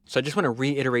 So I just want to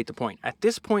reiterate the point. At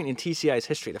this point in TCI's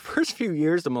history, the first few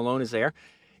years that Malone is there,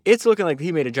 it's looking like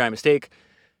he made a giant mistake.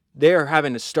 They're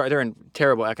they're in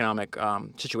terrible economic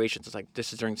situations. It's like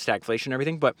this is during stagflation and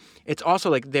everything, but it's also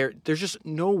like there's just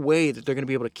no way that they're going to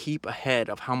be able to keep ahead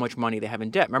of how much money they have in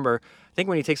debt. Remember, I think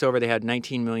when he takes over, they had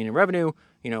 $19 million in revenue,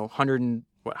 $160,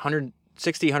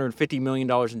 $150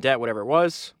 million in debt, whatever it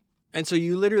was. And so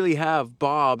you literally have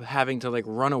Bob having to like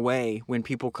run away when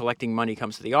people collecting money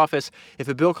comes to the office. If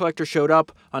a bill collector showed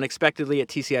up unexpectedly at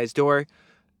TCI's door,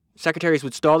 secretaries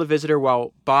would stall the visitor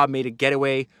while Bob made a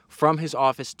getaway from his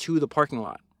office to the parking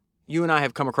lot. You and I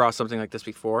have come across something like this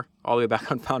before, all the way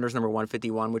back on Founders number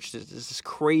 151, which is this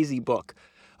crazy book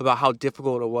about how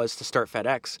difficult it was to start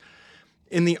FedEx.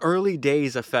 In the early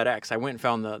days of FedEx, I went and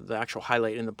found the actual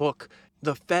highlight in the book.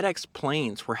 The FedEx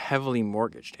planes were heavily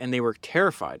mortgaged, and they were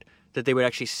terrified that they would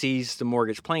actually seize the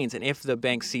mortgage planes. And if the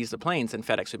bank seized the planes, then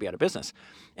FedEx would be out of business.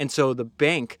 And so the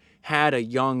bank had a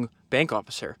young bank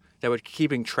officer that was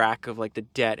keeping track of like the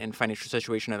debt and financial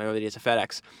situation in the early days of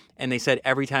FedEx. And they said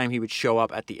every time he would show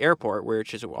up at the airport,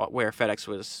 which is where FedEx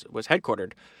was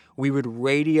headquartered, we would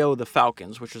radio the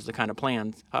Falcons, which was the kind of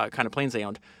planes they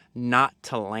owned, not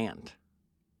to land.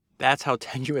 That's how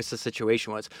tenuous the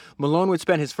situation was. Malone would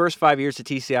spend his first 5 years at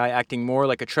TCI acting more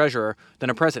like a treasurer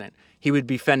than a president. He would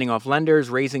be fending off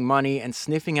lenders, raising money, and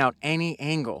sniffing out any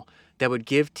angle that would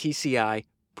give TCI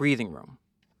breathing room.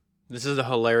 This is a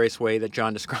hilarious way that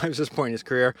John describes this point in his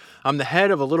career. I'm the head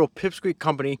of a little pipsqueak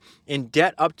company in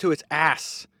debt up to its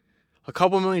ass. A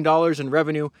couple $1 million in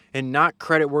revenue and not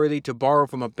creditworthy to borrow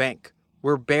from a bank.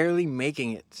 We're barely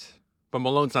making it. But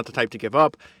Malone's not the type to give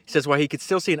up. He says while he could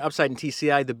still see an upside in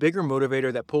TCI, the bigger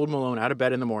motivator that pulled Malone out of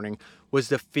bed in the morning was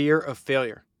the fear of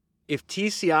failure. If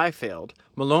TCI failed,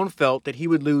 Malone felt that he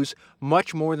would lose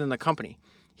much more than the company.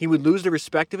 He would lose the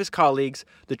respect of his colleagues,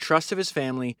 the trust of his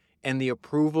family, and the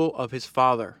approval of his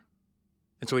father.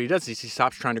 And so what he does is he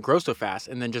stops trying to grow so fast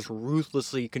and then just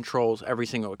ruthlessly controls every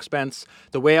single expense.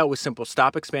 The way out was simple: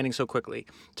 stop expanding so quickly.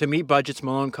 To meet budgets,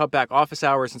 Malone cut back office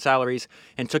hours and salaries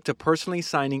and took to personally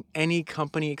signing any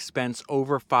company expense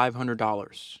over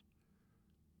 $500.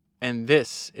 And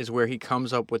this is where he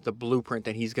comes up with the blueprint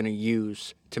that he's going to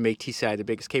use to make TCI the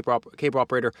biggest cable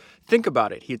operator. Think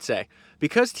about it, he'd say.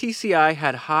 Because TCI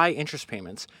had high interest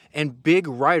payments and big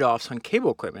write-offs on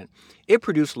cable equipment, it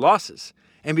produced losses.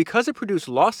 And because it produced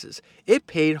losses, it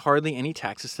paid hardly any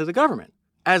taxes to the government.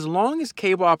 As long as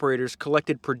cable operators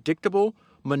collected predictable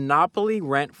monopoly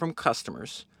rent from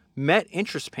customers, met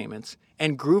interest payments,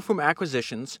 and grew from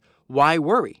acquisitions, why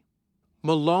worry?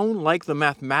 Malone liked the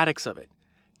mathematics of it.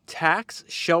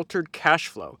 Tax-sheltered cash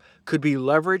flow could be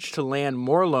leveraged to land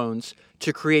more loans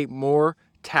to create more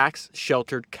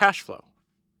tax-sheltered cash flow.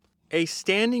 A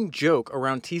standing joke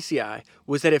around TCI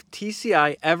was that if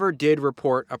TCI ever did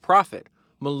report a profit,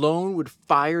 Malone would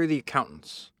fire the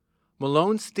accountants.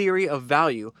 Malone's theory of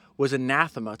value was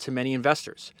anathema to many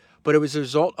investors, but it was a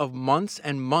result of months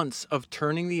and months of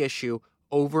turning the issue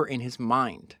over in his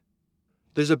mind.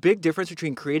 There's a big difference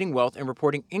between creating wealth and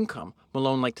reporting income,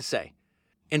 Malone liked to say.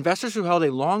 Investors who held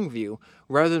a long view,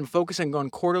 rather than focusing on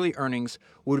quarterly earnings,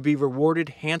 would be rewarded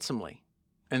handsomely.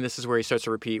 And this is where he starts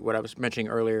to repeat what I was mentioning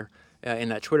earlier in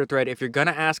that Twitter thread. If you're going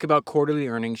to ask about quarterly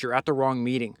earnings, you're at the wrong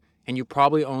meeting, and you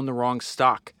probably own the wrong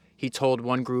stock, he told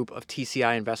one group of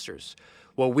TCI investors.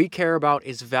 What we care about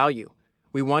is value.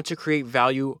 We want to create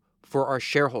value for our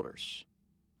shareholders.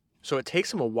 So it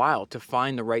takes him a while to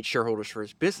find the right shareholders for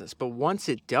his business, but once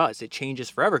it does, it changes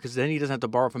forever because then he doesn't have to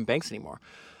borrow from banks anymore.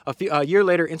 A year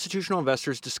later, institutional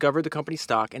investors discovered the company's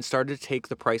stock and started to take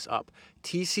the price up.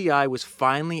 TCI was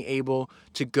finally able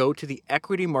to go to the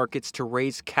equity markets to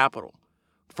raise capital.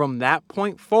 From that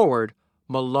point forward,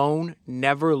 Malone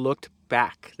never looked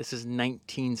back. This is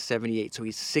 1978, so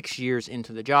he's 6 years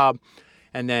into the job.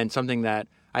 And then something that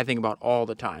I think about all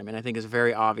the time, and I think is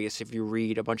very obvious if you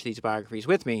read a bunch of these biographies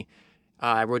with me,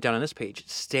 I wrote down on this page: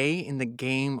 stay in the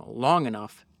game long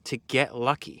enough to get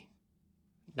lucky.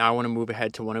 Now I want to move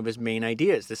ahead to one of his main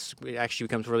ideas. This actually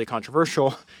becomes really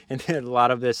controversial, and then a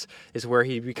lot of this is where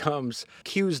he becomes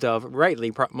accused of,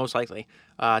 rightly, most likely,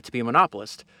 to be a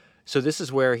monopolist. So this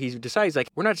is where he decides, like,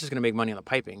 we're not just going to make money on the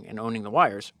piping and owning the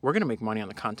wires, we're going to make money on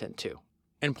the content too.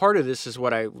 And part of this is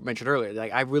what I mentioned earlier.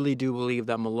 Like, I really do believe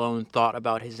that Malone thought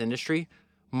about his industry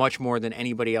much more than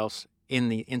anybody else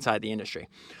inside the industry.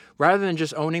 Rather than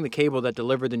just owning the cable that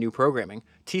delivered the new programming,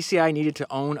 TCI needed to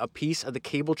own a piece of the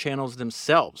cable channels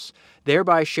themselves,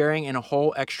 thereby sharing in a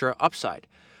whole extra upside.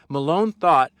 Malone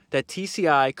thought that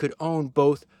TCI could own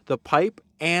both the pipe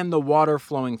and the water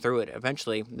flowing through it.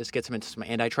 Eventually, this gets him into some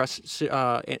antitrust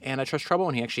trouble,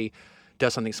 and he actually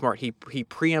does something smart. He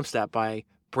preempts that by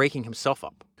breaking himself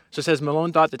up. So it says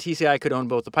Malone thought the TCI could own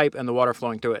both the pipe and the water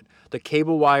flowing through it, the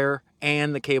cable wire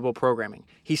and the cable programming.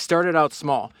 He started out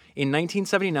small in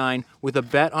 1979 with a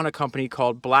bet on a company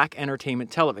called Black Entertainment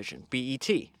Television, BET.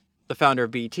 The founder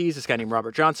of BET is this guy named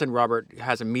Robert Johnson. Robert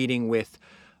has a meeting with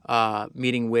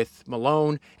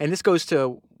Malone, and this goes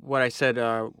to what I said,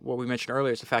 what we mentioned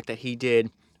earlier, is the fact that he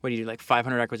did like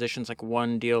 500 acquisitions, like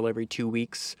one deal every 2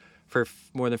 weeks for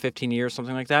more than 15 years,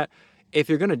 something like that. If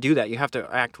you're going to do that, you have to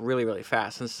act really, really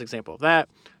fast. And this is an example of that.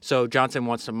 So Johnson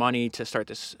wants some money to start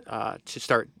this, to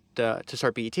start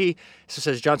BET. So it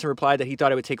says Johnson replied that he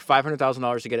thought it would take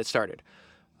 $500,000 to get it started.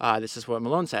 This is what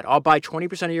Malone said. I'll buy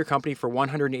 20% of your company for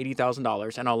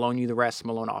 $180,000 and I'll loan you the rest,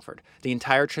 Malone offered. The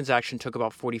entire transaction took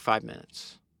about 45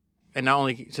 minutes. And not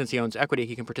only, since he owns equity,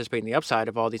 he can participate in the upside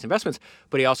of all these investments,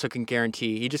 but he also can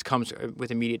guarantee, he just comes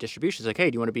with immediate distributions. Like,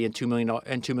 hey, do you want to be in 2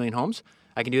 million homes?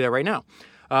 I can do that right now.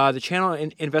 The channel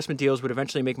investment deals would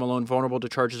eventually make Malone vulnerable to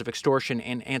charges of extortion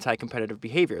and anti-competitive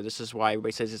behavior. This is why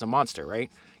everybody says he's a monster,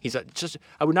 right?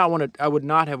 I would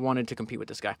not have wanted to compete with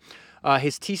this guy.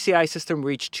 His TCI system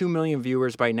reached 2 million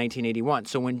viewers by 1981.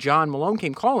 So when John Malone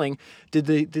came calling, did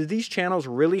these channels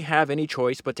really have any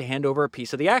choice but to hand over a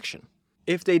piece of the action?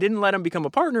 If they didn't let him become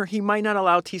a partner, he might not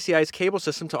allow TCI's cable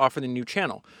system to offer the new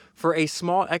channel. For a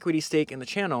small equity stake in the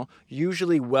channel,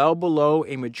 usually well below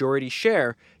a majority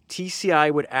share,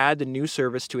 TCI would add the new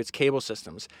service to its cable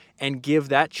systems and give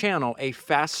that channel a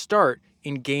fast start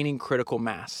in gaining critical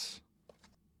mass.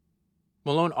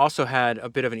 Malone also had a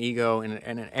bit of an ego and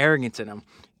an arrogance in him.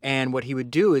 And what he would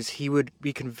do is he would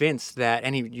be convinced that,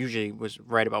 and he usually was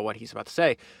right about what he's about to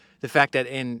say, the fact that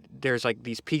there's like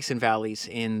these peaks and valleys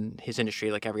in his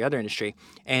industry, like every other industry,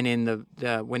 and in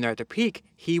the when they're at their peak,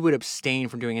 he would abstain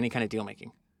from doing any kind of deal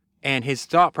making. And his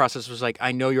thought process was like,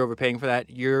 I know you're overpaying for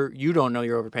that. You don't know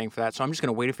you're overpaying for that, so I'm just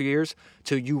going to wait a few years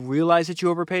till you realize that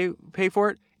you overpay for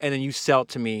it, and then you sell it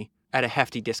to me at a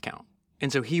hefty discount.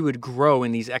 And so he would grow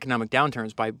in these economic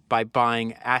downturns by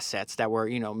buying assets that were,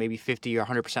 maybe 50 or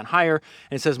 100% higher.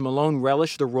 And it says Malone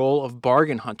relished the role of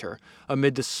bargain hunter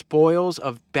amid the spoils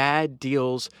of bad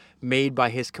deals made by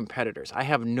his competitors. I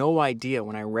have no idea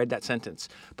when I read that sentence,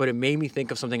 but it made me think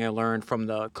of something I learned from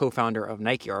the co-founder of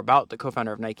Nike, or about the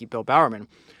co-founder of Nike, Bill Bowerman,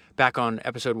 back on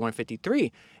episode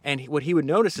 153. And what he would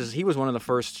notice is he was one of the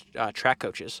first track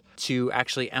coaches to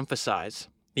actually emphasize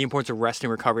the importance of rest and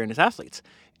recovery in his athletes.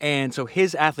 And so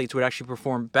his athletes would actually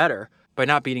perform better by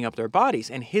not beating up their bodies.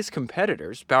 And his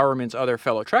competitors, Bowerman's other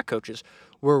fellow track coaches,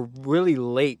 were really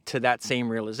late to that same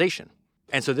realization.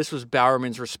 And so this was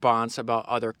Bowerman's response about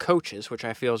other coaches, which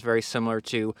I feel is very similar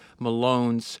to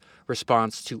Malone's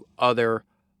response to other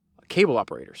cable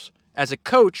operators. As a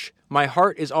coach, my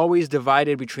heart is always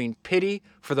divided between pity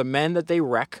for the men that they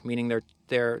wreck, meaning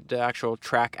they're the actual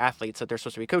track athletes that they're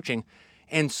supposed to be coaching,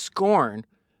 and scorn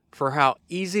for how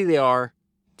easy they are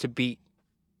to beat.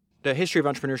 The history of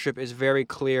entrepreneurship is very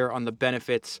clear on the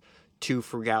benefits to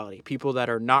frugality. People that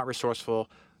are not resourceful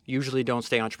usually don't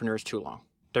stay entrepreneurs too long.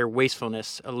 Their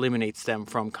wastefulness eliminates them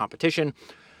from competition.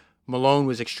 Malone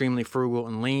was extremely frugal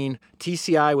and lean.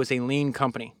 TCI was a lean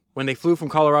company. When they flew from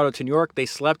Colorado to New York, they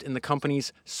slept in the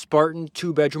company's Spartan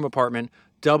 2-bedroom apartment,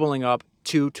 doubling up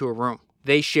 2 to a room.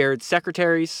 They shared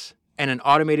secretaries, and an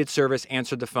automated service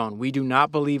answered the phone. We do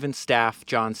not believe in staff,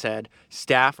 John said.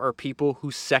 Staff are people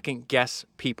who second-guess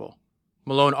people.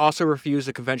 Malone also refused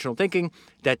the conventional thinking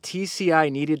that TCI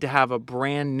needed to have a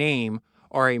brand name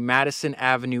or a Madison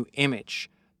Avenue image.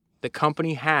 The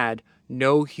company had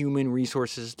no human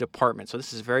resources department. So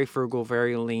this is very frugal,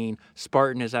 very lean.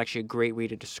 Spartan is actually a great way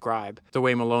to describe the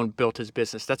way Malone built his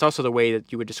business. That's also the way that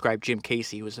you would describe Jim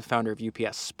Casey, who was the founder of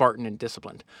UPS, Spartan and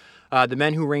disciplined. The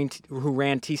men who ran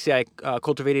TCI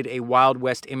cultivated a Wild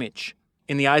West image.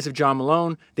 In the eyes of John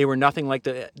Malone, they were nothing like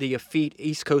the effete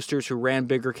East Coasters who ran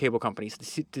bigger cable companies.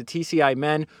 The TCI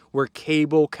men were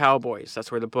cable cowboys. That's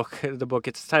where the book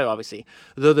gets its title, obviously.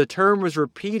 Though the term was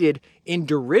repeated in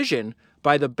derision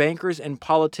by the bankers and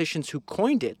politicians who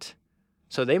coined it,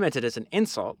 so they meant it as an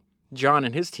insult, John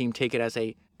and his team take it as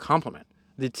a compliment.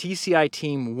 The TCI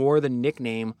team wore the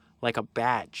nickname like a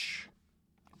badge.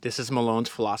 This is Malone's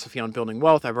philosophy on building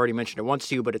wealth. I've already mentioned it once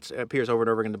to you, but it appears over and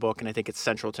over again in the book, and I think it's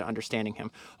central to understanding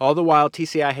him. All the while,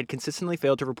 TCI had consistently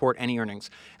failed to report any earnings.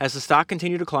 As the stock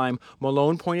continued to climb,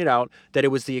 Malone pointed out that it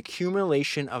was the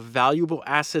accumulation of valuable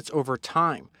assets over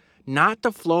time, not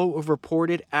the flow of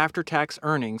reported after-tax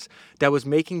earnings, that was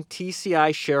making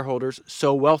TCI shareholders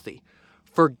so wealthy.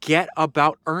 Forget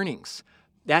about earnings.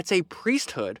 That's a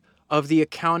priesthood of the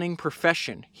accounting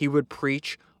profession, he would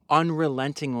preach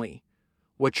unrelentingly.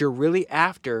 What you're really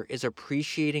after is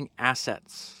appreciating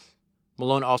assets.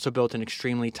 Malone also built an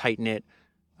extremely tight-knit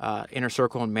inner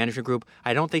circle and management group.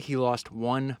 I don't think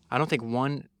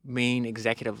one main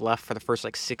executive left for the first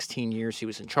 16 years he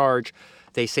was in charge.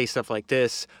 They say stuff like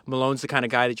this: Malone's the kind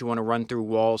of guy that you want to run through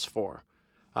walls for.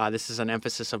 This is an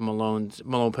emphasis of Malone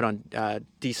put on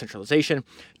decentralization.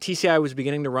 TCI was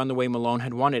beginning to run the way Malone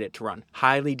had wanted it to run,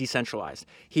 highly decentralized.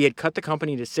 He had cut the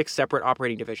company into 6 separate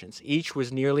operating divisions. Each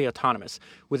was nearly autonomous,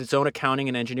 with its own accounting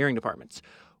and engineering departments.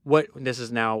 This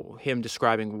is now him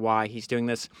describing why he's doing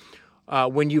this.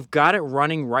 When you've got it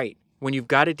running right, when you've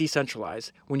got it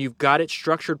decentralized, when you've got it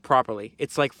structured properly,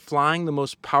 it's like flying the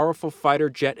most powerful fighter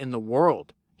jet in the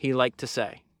world, he liked to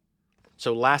say.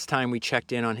 So last time we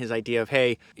checked in on his idea of,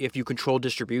 hey, if you control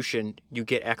distribution, you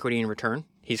get equity in return.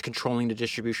 He's controlling the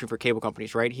distribution for cable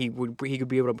companies, right? He could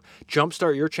be able to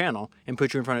jumpstart your channel and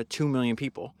put you in front of 2 million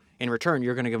people. In return,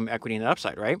 you're going to give him equity in the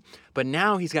upside, right? But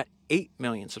now he's got 8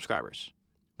 million subscribers.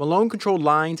 Malone controlled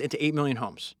lines into 8 million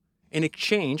homes. In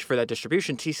exchange for that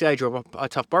distribution, TCI drove a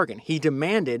tough bargain. He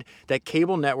demanded that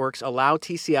cable networks allow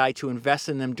TCI to invest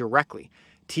in them directly.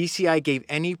 TCI gave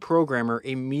any programmer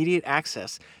immediate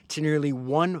access to nearly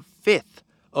 1/5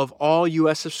 of all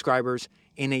U.S. subscribers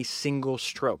in a single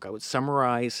stroke. I would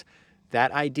summarize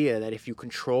that idea that if you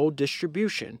control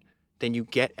distribution, then you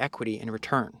get equity in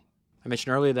return. I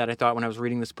mentioned earlier that I thought when I was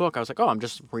reading this book, I was like, I'm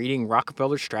just reading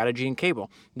Rockefeller's Strategy in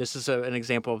Cable. This is an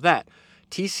example of that.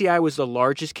 TCI was the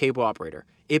largest cable operator.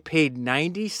 It paid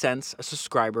 90 cents a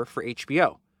subscriber for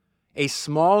HBO. A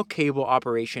small cable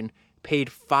operation paid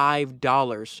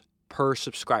 $5 per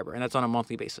subscriber, and that's on a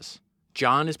monthly basis.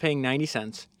 John is paying 90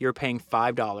 cents, you're paying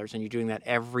 $5, and you're doing that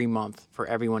every month for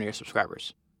every one of your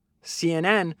subscribers.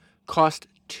 CNN cost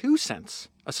 2 cents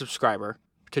a subscriber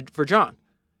for John.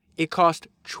 It cost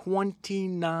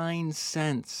 29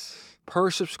 cents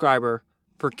per subscriber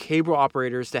for cable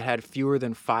operators that had fewer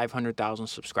than 500,000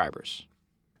 subscribers.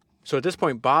 So at this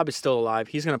point, Bob is still alive.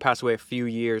 He's going to pass away a few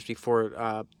years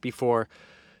before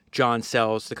John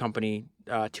sells the company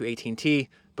to AT&T.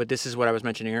 But this is what I was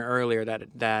mentioning earlier,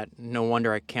 that no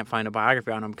wonder I can't find a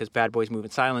biography on him, because bad boys move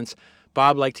in silence.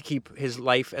 Bob liked to keep his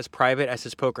life as private as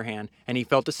his poker hand, and he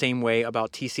felt the same way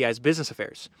about TCI's business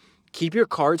affairs. "Keep your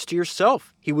cards to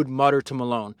yourself," he would mutter to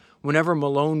Malone. Whenever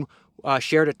Malone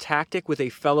shared a tactic with a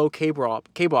fellow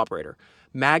cable operator,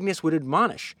 Magnus would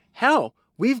admonish, "Hell,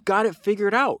 we've got it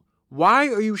figured out. Why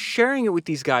are you sharing it with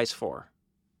these guys for?"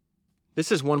 This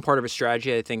is one part of his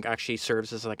strategy I think actually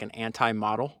serves as like an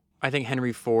anti-model. I think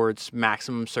Henry Ford's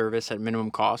maximum service at minimum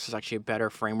cost is actually a better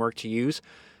framework to use.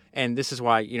 And this is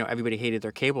why, everybody hated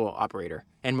their cable operator.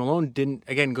 And Malone didn't,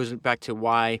 again, goes back to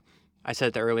why I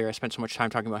said that earlier. I spent so much time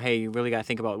talking about, hey, you really got to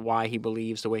think about why he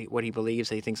believes what he believes.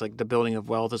 That he thinks like the building of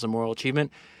wealth is a moral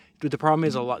achievement. Dude, the problem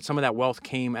is some of that wealth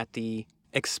came at the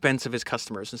expense of his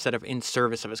customers instead of in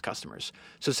service of his customers.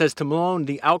 So it says to Malone,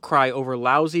 the outcry over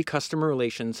lousy customer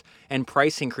relations and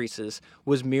price increases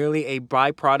was merely a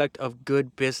byproduct of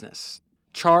good business.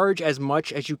 Charge as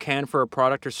much as you can for a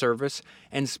product or service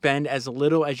and spend as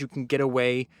little as you can get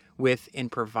away with in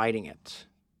providing it.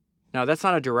 Now, that's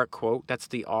not a direct quote. That's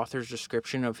the author's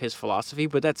description of his philosophy,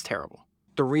 but that's terrible.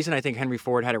 The reason I think Henry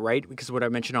Ford had it right, because of what I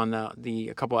mentioned on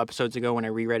a couple episodes ago when I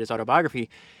reread his autobiography,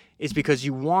 is because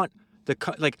you want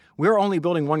we're only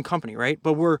building one company, right?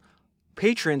 But we're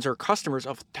patrons or customers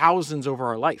of thousands over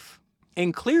our life.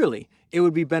 And clearly, it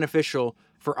would be beneficial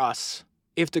for us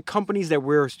if the companies that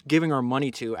we're giving our money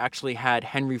to actually had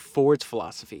Henry Ford's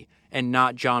philosophy and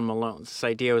not John Malone's. This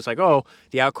idea was like,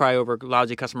 the outcry over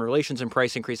lousy customer relations and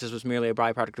price increases was merely a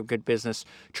byproduct of good business.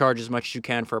 Charge as much as you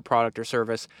can for a product or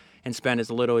service and spend as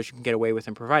little as you can get away with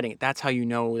in providing it. That's how you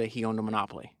know that he owned a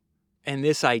monopoly. And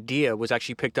this idea was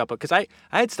actually picked up because I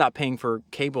had stopped paying for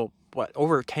cable,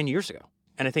 over 10 years ago.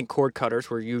 And I think cord cutters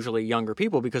were usually younger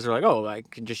people because they're like, I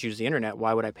can just use the internet.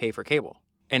 Why would I pay for cable?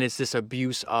 And it's this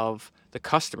abuse of the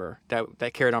customer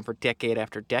that carried on for decade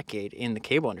after decade in the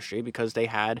cable industry because they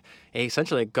had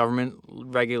essentially a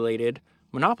government-regulated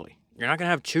monopoly. You're not going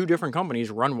to have two different companies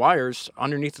run wires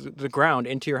underneath the ground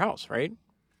into your house, right?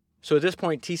 So at this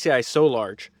point, TCI is so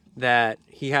large that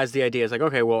he has the idea, it's like,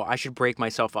 okay, well, I should break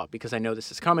myself up because I know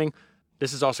this is coming.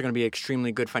 This is also going to be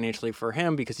extremely good financially for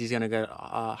him because he's going to get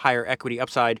a higher equity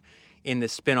upside in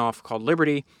this spinoff called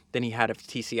Liberty than he had of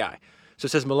TCI. So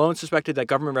it says Malone suspected that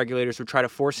government regulators would try to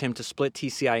force him to split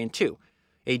TCI in two,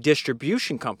 a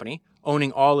distribution company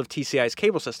owning all of TCI's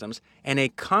cable systems and a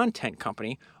content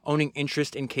company owning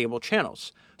interest in cable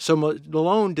channels. So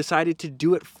Malone decided to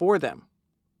do it for them.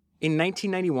 In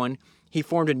 1991, he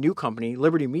formed a new company,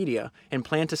 Liberty Media, and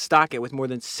planned to stock it with more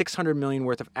than $600 million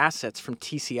worth of assets from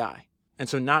TCI. And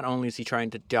so not only is he trying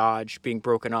to dodge being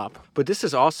broken up, but this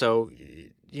is also,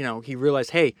 he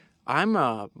realized, hey, I'm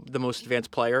the most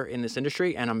advanced player in this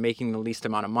industry and I'm making the least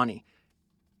amount of money.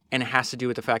 And it has to do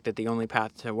with the fact that the only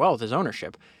path to wealth is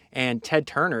ownership. And Ted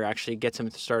Turner actually gets him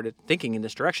started thinking in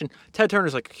this direction. Ted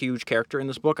Turner's like a huge character in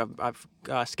this book. I've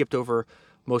skipped over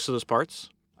most of those parts.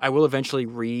 I will eventually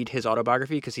read his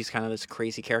autobiography because he's kind of this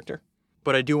crazy character.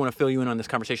 But I do want to fill you in on this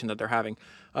conversation that they're having.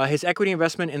 His equity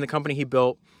investment in the company he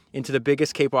built into the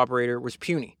biggest cable operator was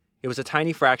puny. It was a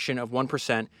tiny fraction of 1%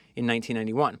 in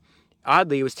 1991.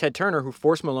 Oddly, it was Ted Turner who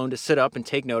forced Malone to sit up and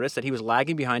take notice that he was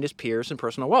lagging behind his peers in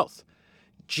personal wealth.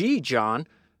 "Gee, John,"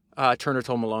 Turner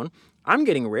told Malone, "I'm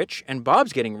getting rich and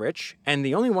Bob's getting rich, and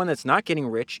the only one that's not getting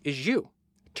rich is you."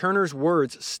 Turner's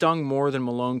words stung more than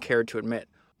Malone cared to admit.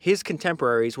 His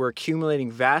contemporaries were accumulating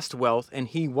vast wealth and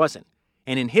he wasn't.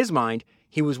 And in his mind,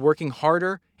 he was working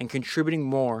harder and contributing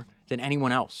more than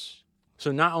anyone else.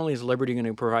 So not only is Liberty going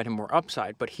to provide him more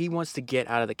upside, but he wants to get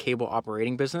out of the cable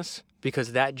operating business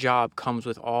because that job comes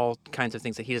with all kinds of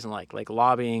things that he doesn't like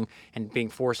lobbying and being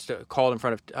forced to call in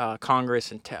front of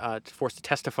Congress and forced to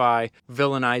testify,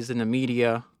 villainized in the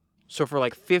media. So for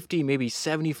 50, maybe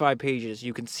 75 pages,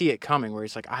 you can see it coming where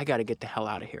he's like, I got to get the hell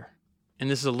out of here. And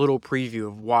this is a little preview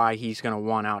of why he's going to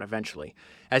want out eventually.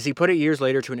 As he put it years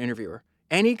later to an interviewer,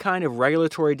 any kind of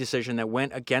regulatory decision that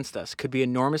went against us could be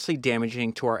enormously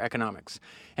damaging to our economics,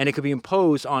 and it could be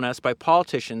imposed on us by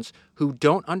politicians who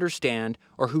don't understand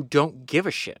or who don't give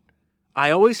a shit. I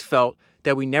always felt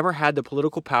that we never had the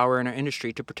political power in our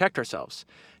industry to protect ourselves,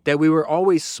 that we were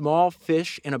always small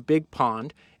fish in a big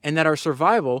pond, and that our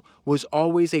survival was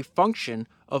always a function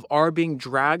of our being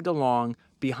dragged along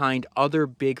behind other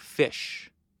big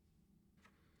fish.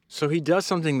 So he does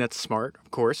something that's smart,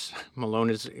 of course. Malone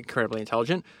is incredibly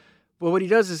intelligent. But what he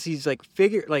does is he's this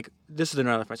is the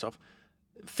note I left myself.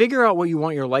 Figure out what you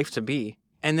want your life to be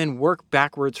and then work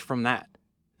backwards from that.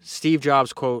 Steve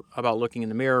Jobs' quote about looking in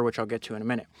the mirror, which I'll get to in a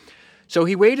minute. So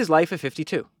he weighed his life at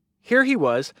 52. Here he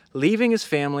was, leaving his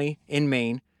family in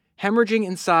Maine, hemorrhaging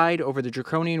inside over the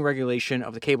draconian regulation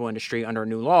of the cable industry under a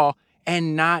new law,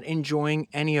 and not enjoying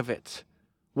any of it.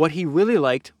 What he really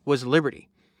liked was liberty.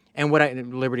 And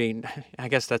liberty, I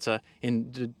guess that's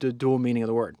in the dual meaning of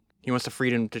the word. He wants the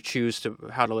freedom to choose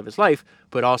how to live his life,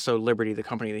 but also Liberty, the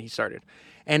company that he started.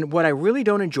 And what I really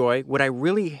don't enjoy, what I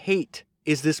really hate,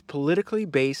 is this politically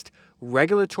based,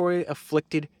 regulatory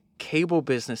afflicted cable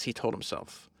business, he told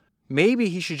himself. Maybe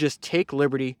he should just take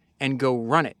Liberty and go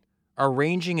run it,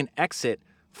 arranging an exit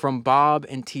from Bob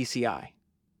and TCI.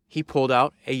 He pulled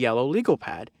out a yellow legal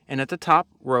pad and at the top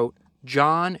wrote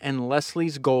John and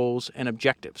Leslie's goals and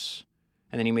objectives.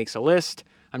 And then he makes a list.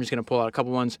 I'm just going to pull out a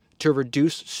couple ones. To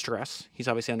reduce stress. He's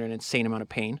obviously under an insane amount of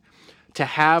pain. To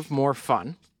have more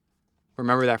fun.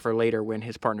 Remember that for later when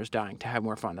his partner's dying. To have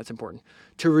more fun. That's important.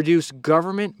 To reduce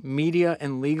government, media,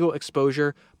 and legal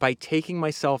exposure by taking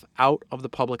myself out of the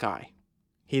public eye.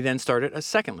 He then started a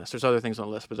second list. There's other things on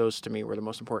the list, but those to me were the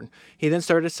most important. He then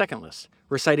started a second list,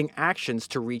 reciting actions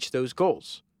to reach those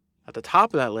goals. At the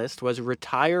top of that list was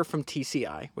retire from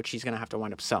TCI, which he's going to have to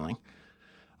wind up selling.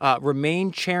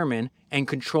 Remain chairman and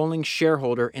controlling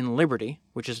shareholder in Liberty,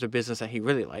 which is the business that he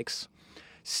really likes.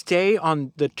 Stay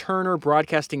on the Turner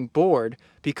Broadcasting Board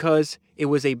because it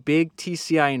was a big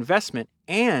TCI investment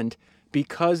and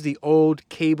because the old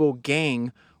cable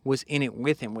gang was in it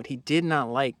with him. What he did not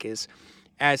like is,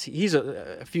 as he's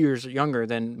a few years younger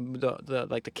than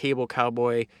the cable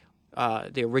Cowboy,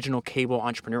 the original cable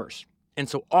entrepreneurs. And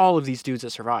so all of these dudes that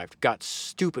survived got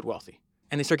stupid wealthy.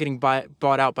 And they start getting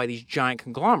bought out by these giant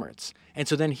conglomerates. And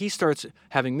so then he starts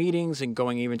having meetings and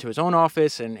going even to his own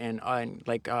office and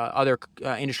other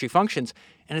industry functions.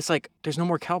 And it's like, there's no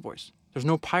more cowboys. There's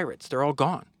no pirates. They're all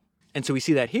gone. And so we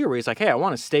see that here where he's like, hey, I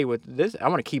want to stay with this. I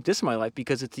want to keep this in my life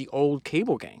because it's the old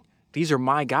cable gang. These are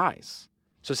my guys.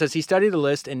 So it says he studied the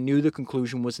list and knew the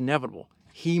conclusion was inevitable.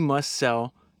 He must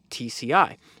sell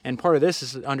TCI. And part of this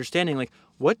is understanding, like,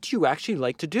 what do you actually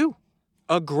like to do?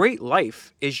 A great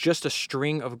life is just a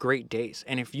string of great days.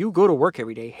 And if you go to work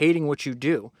every day hating what you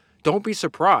do, don't be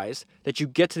surprised that you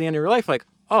get to the end of your life like,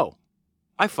 oh,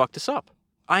 I fucked this up.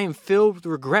 I am filled with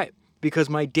regret because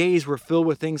my days were filled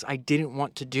with things I didn't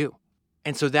want to do.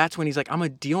 And so that's when he's like, I'm a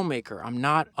deal maker. I'm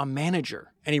not a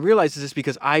manager. And he realizes this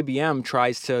because IBM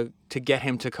tries to get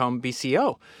him to come be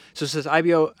CEO. So it says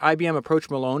IBM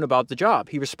approached Malone about the job.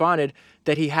 He responded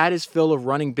that he had his fill of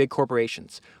running big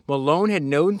corporations. Malone had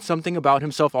known something about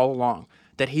himself all along,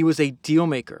 that he was a deal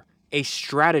maker, a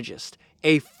strategist,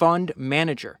 a fund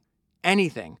manager,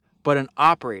 anything but an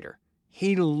operator.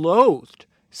 He loathed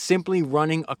simply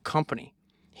running a company.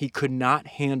 He could not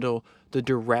handle the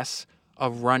duress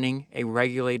of running a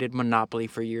regulated monopoly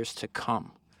for years to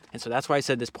come. And so that's why I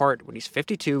said this part, when he's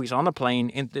 52, he's on the plane,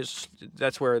 and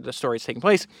that's where the story is taking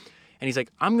place. And he's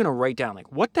like, I'm going to write down,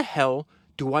 like, what the hell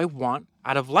do I want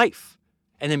out of life?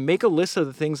 And then make a list of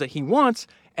the things that he wants,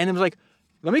 and then was like,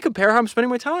 let me compare how I'm spending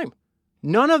my time.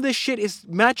 None of this shit is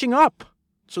matching up.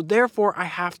 So therefore, I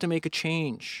have to make a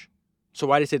change. So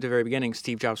why did I say at the very beginning,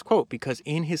 Steve Jobs' quote? Because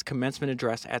in his commencement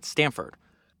address at Stanford,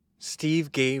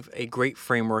 Steve gave a great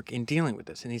framework in dealing with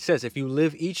this. And he says, if you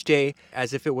live each day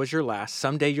as if it was your last,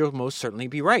 someday you'll most certainly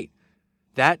be right.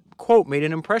 That quote made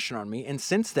an impression on me. And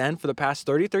since then, for the past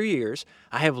 33 years,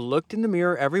 I have looked in the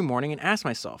mirror every morning and asked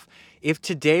myself, if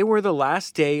today were the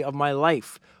last day of my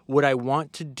life, would I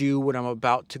want to do what I'm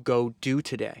about to go do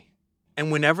today?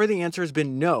 And whenever the answer has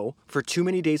been no for too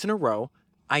many days in a row,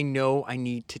 I know I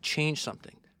need to change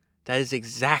something. That is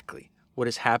exactly what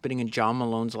is happening in John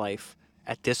Malone's life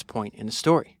at this point in the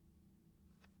story.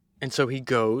 And so he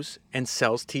goes and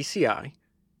sells TCI,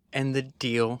 and the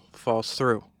deal falls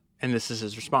through. And this is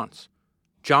his response.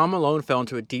 John Malone fell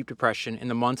into a deep depression in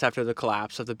the months after the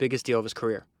collapse of the biggest deal of his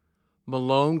career.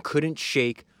 Malone couldn't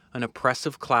shake an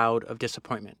oppressive cloud of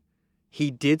disappointment. He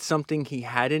did something he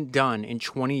hadn't done in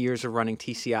 20 years of running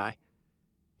TCI.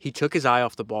 He took his eye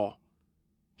off the ball.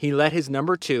 He let his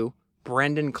number two,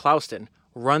 Brendan Clouston,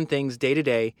 run things day to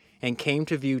day and came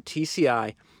to view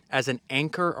TCI as an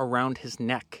anchor around his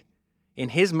neck. In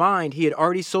his mind, he had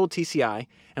already sold TCI,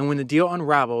 and when the deal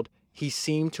unraveled, he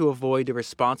seemed to avoid the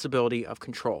responsibility of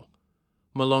control.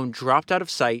 Malone dropped out of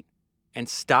sight and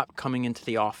stopped coming into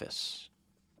the office.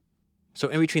 So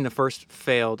in between the first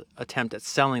failed attempt at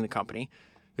selling the company,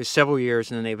 there's several years,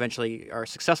 and then they eventually are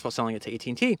successful selling it to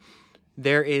AT&T,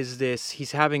 there is this,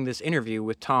 he's having this interview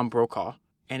with Tom Brokaw,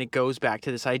 and it goes back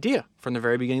to this idea from the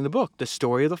very beginning of the book. The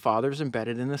story of the father is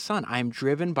embedded in the son. I am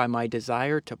driven by my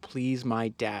desire to please my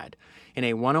dad. In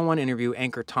a one-on-one interview,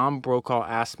 anchor Tom Brokaw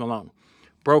asked Malone,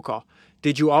 Brokaw,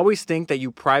 did you always think that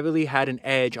you privately had an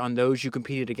edge on those you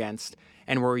competed against,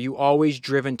 and were you always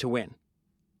driven to win?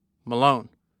 Malone,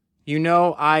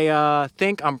 I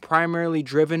think I'm primarily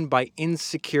driven by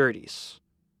insecurities.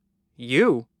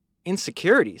 You?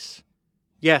 Insecurities?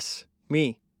 Yes,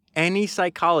 me. Any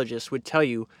psychologist would tell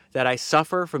you that I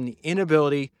suffer from the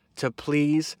inability to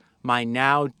please my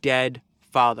now dead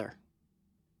father.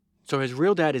 So his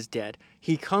real dad is dead.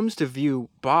 He comes to view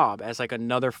Bob as like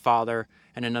another father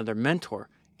and another mentor.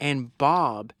 And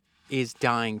Bob is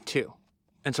dying too.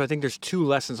 And so I think there's two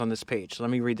lessons on this page. Let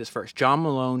me read this first. John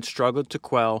Malone struggled to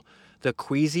quell the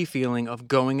queasy feeling of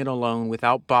going it alone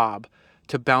without Bob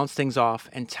to bounce things off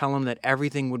and tell him that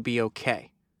everything would be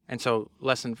okay. And so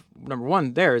lesson number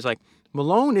one there is like,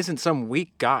 Malone isn't some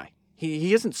weak guy.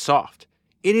 He isn't soft.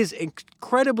 It is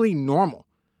incredibly normal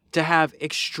to have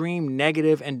extreme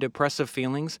negative and depressive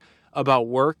feelings about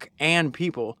work and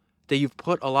people that you've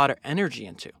put a lot of energy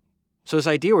into. So this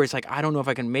idea where it's like, I don't know if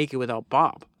I can make it without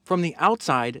Bob. From the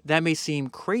outside, that may seem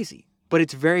crazy, but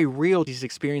it's very real. He's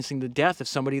experiencing the death of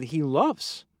somebody that he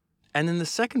loves. And then the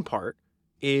second part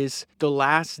is the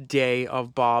last day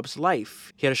of Bob's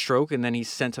life. He had a stroke and then he's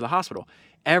sent to the hospital.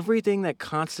 Everything that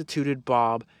constituted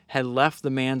Bob had left the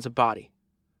man's body.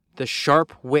 The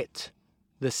sharp wit,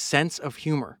 the sense of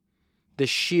humor, the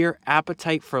sheer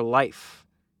appetite for life.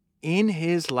 In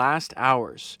his last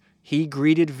hours, he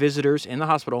greeted visitors in the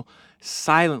hospital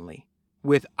silently,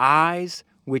 with eyes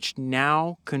which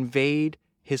now conveyed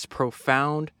his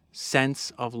profound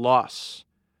sense of loss.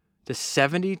 The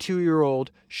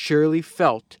 72-year-old surely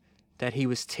felt that he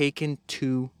was taken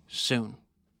too soon.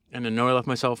 And the note I left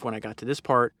myself when I got to this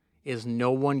part is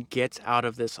no one gets out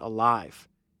of this alive.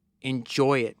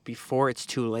 Enjoy it before it's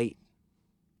too late.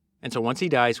 And so once he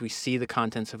dies, we see the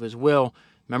contents of his will.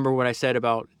 Remember what I said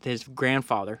about his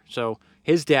grandfather. So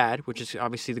his dad, which is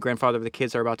obviously the grandfather of the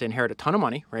kids that are about to inherit a ton of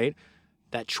money, right?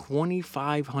 That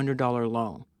 $2,500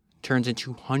 loan turns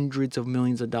into hundreds of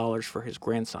millions of dollars for his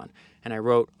grandson. And I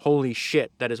wrote, holy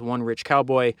shit, that is one rich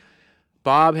cowboy.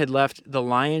 Bob had left the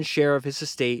lion's share of his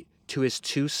estate to his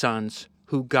two sons,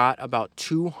 who got about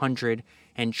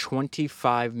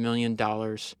 $225 million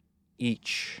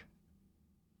each.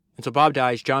 And so Bob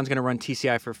dies. John's going to run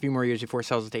TCI for a few more years before he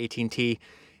sells it to AT&T.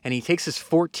 And he takes his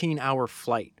 14-hour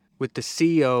flight with the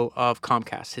CEO of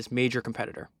Comcast, his major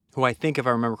competitor, who I think, if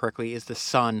I remember correctly, is the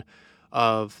son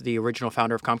of the original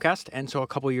founder of Comcast, and so a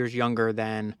couple years younger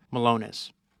than Malone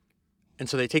is. And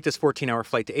so they take this 14-hour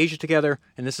flight to Asia together,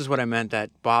 and this is what I meant, that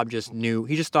Bob just knew.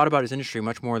 He just thought about his industry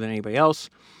much more than anybody else.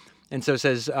 And so it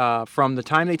says, from the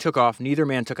time they took off, neither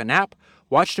man took a nap,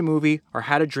 watched a movie, or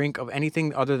had a drink of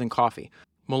anything other than coffee.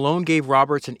 Malone gave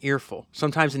Roberts an earful,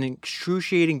 sometimes in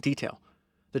excruciating detail.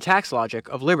 The tax logic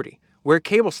of liberty, where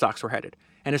cable stocks were headed,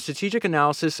 and a strategic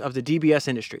analysis of the DBS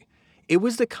industry. It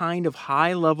was the kind of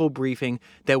high-level briefing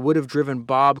that would have driven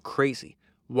Bob crazy.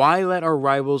 Why let our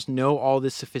rivals know all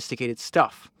this sophisticated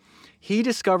stuff? He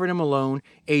discovered in Malone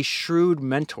a shrewd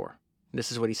mentor.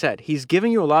 This is what he said. He's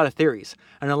giving you a lot of theories,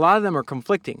 and a lot of them are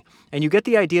conflicting, and you get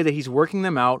the idea that he's working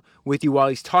them out with you while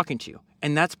he's talking to you,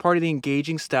 and that's part of the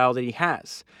engaging style that he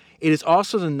has. It is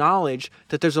also the knowledge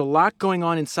that there's a lot going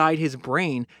on inside his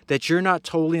brain that you're not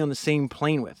totally on the same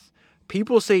plane with.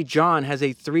 People say John has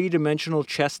a three-dimensional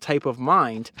chess type of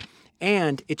mind,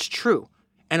 and it's true.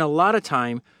 And a lot of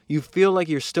time, you feel like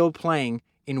you're still playing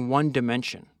in one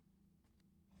dimension.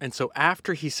 And so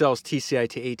after he sells TCI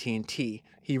to AT&T,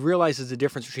 he realizes the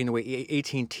difference between the way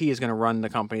AT&T is going to run the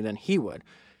company than he would.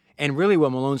 And really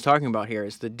what Malone's talking about here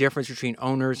is the difference between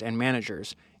owners and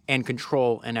managers and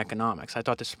control and economics. I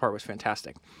thought this part was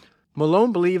fantastic.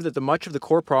 Malone believed that much of the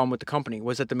core problem with the company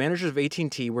was that the managers of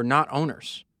AT&T were not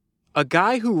owners. A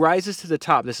guy who rises to the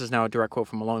top, this is now a direct quote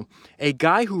from Malone, a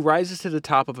guy who rises to the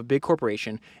top of a big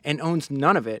corporation and owns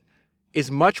none of it is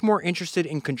much more interested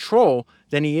in control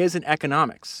than he is in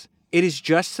economics. It is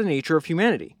just the nature of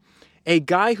humanity. A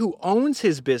guy who owns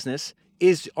his business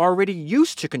is already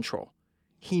used to control.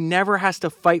 He never has to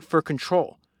fight for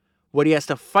control. What he has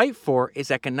to fight for is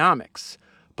economics.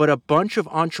 But a bunch of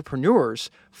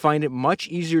entrepreneurs find it much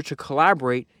easier to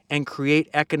collaborate and create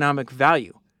economic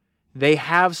value. They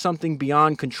have something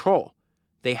beyond control.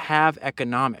 They have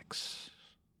economics.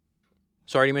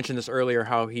 So I already mentioned this earlier,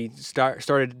 how he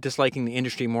started disliking the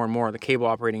industry more and more, the cable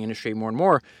operating industry more and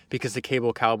more, because the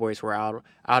cable cowboys were out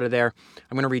of there.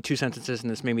 I'm going to read two sentences, and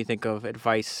this made me think of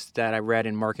advice that I read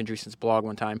in Mark Andreessen's blog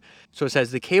one time. So it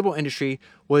says, the cable industry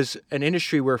was an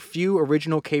industry where few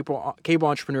original cable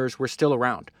entrepreneurs were still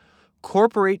around.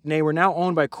 They were now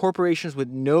owned by corporations with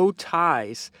no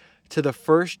ties to the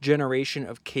first generation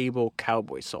of cable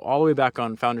cowboys. So all the way back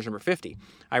on Founders number 50.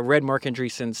 I read Mark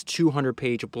Andreessen's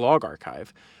 200-page blog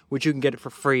archive, which you can get it for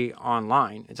free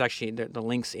online. It's actually the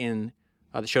links in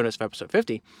the show notes of episode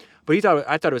 50. But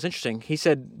I thought it was interesting. He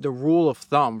said the rule of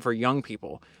thumb for young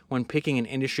people when picking an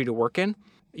industry to work in,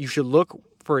 you should look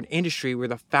for an industry where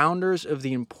the founders of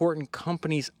the important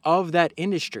companies of that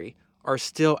industry are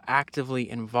still actively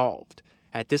involved.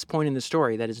 At this point in the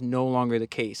story, that is no longer the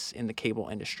case in the cable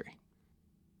industry.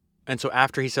 And so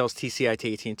after he sells TCI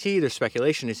to AT&T, there's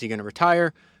speculation, is he going to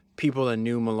retire? People that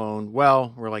knew Malone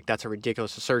well were like, that's a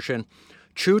ridiculous assertion.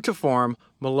 True to form,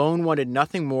 Malone wanted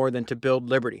nothing more than to build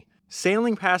Liberty.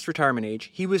 Sailing past retirement age,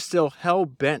 he was still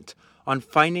hell-bent on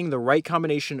finding the right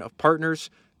combination of partners,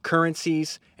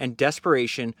 currencies, and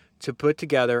desperation to put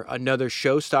together another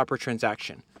showstopper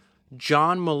transaction.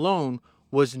 John Malone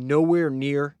was nowhere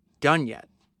near done yet.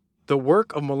 The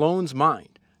work of Malone's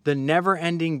mind, the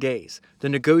never-ending days, the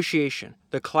negotiation,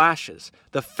 the clashes,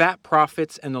 the fat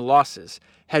profits and the losses,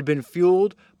 had been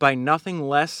fueled by nothing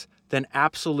less than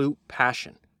absolute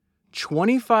passion.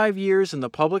 25 years in the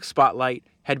public spotlight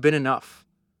had been enough.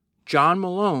 John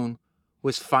Malone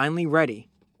was finally ready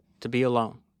to be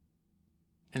alone.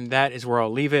 And that is where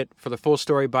I'll leave it. For the full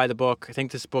story, buy the book. I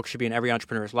think this book should be in every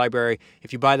entrepreneur's library.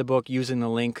 If you buy the book using the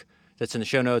link that's in the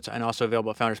show notes and also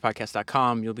available at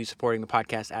founderspodcast.com, you'll be supporting the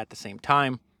podcast at the same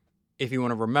time. If you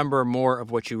want to remember more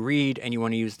of what you read and you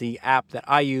want to use the app that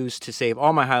I use to save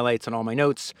all my highlights and all my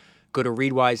notes, go to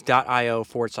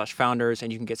readwise.io/founders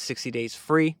and you can get 60 days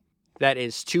free. That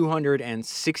is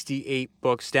 268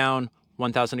 books down,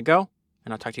 1,000 to go,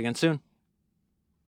 and I'll talk to you again soon.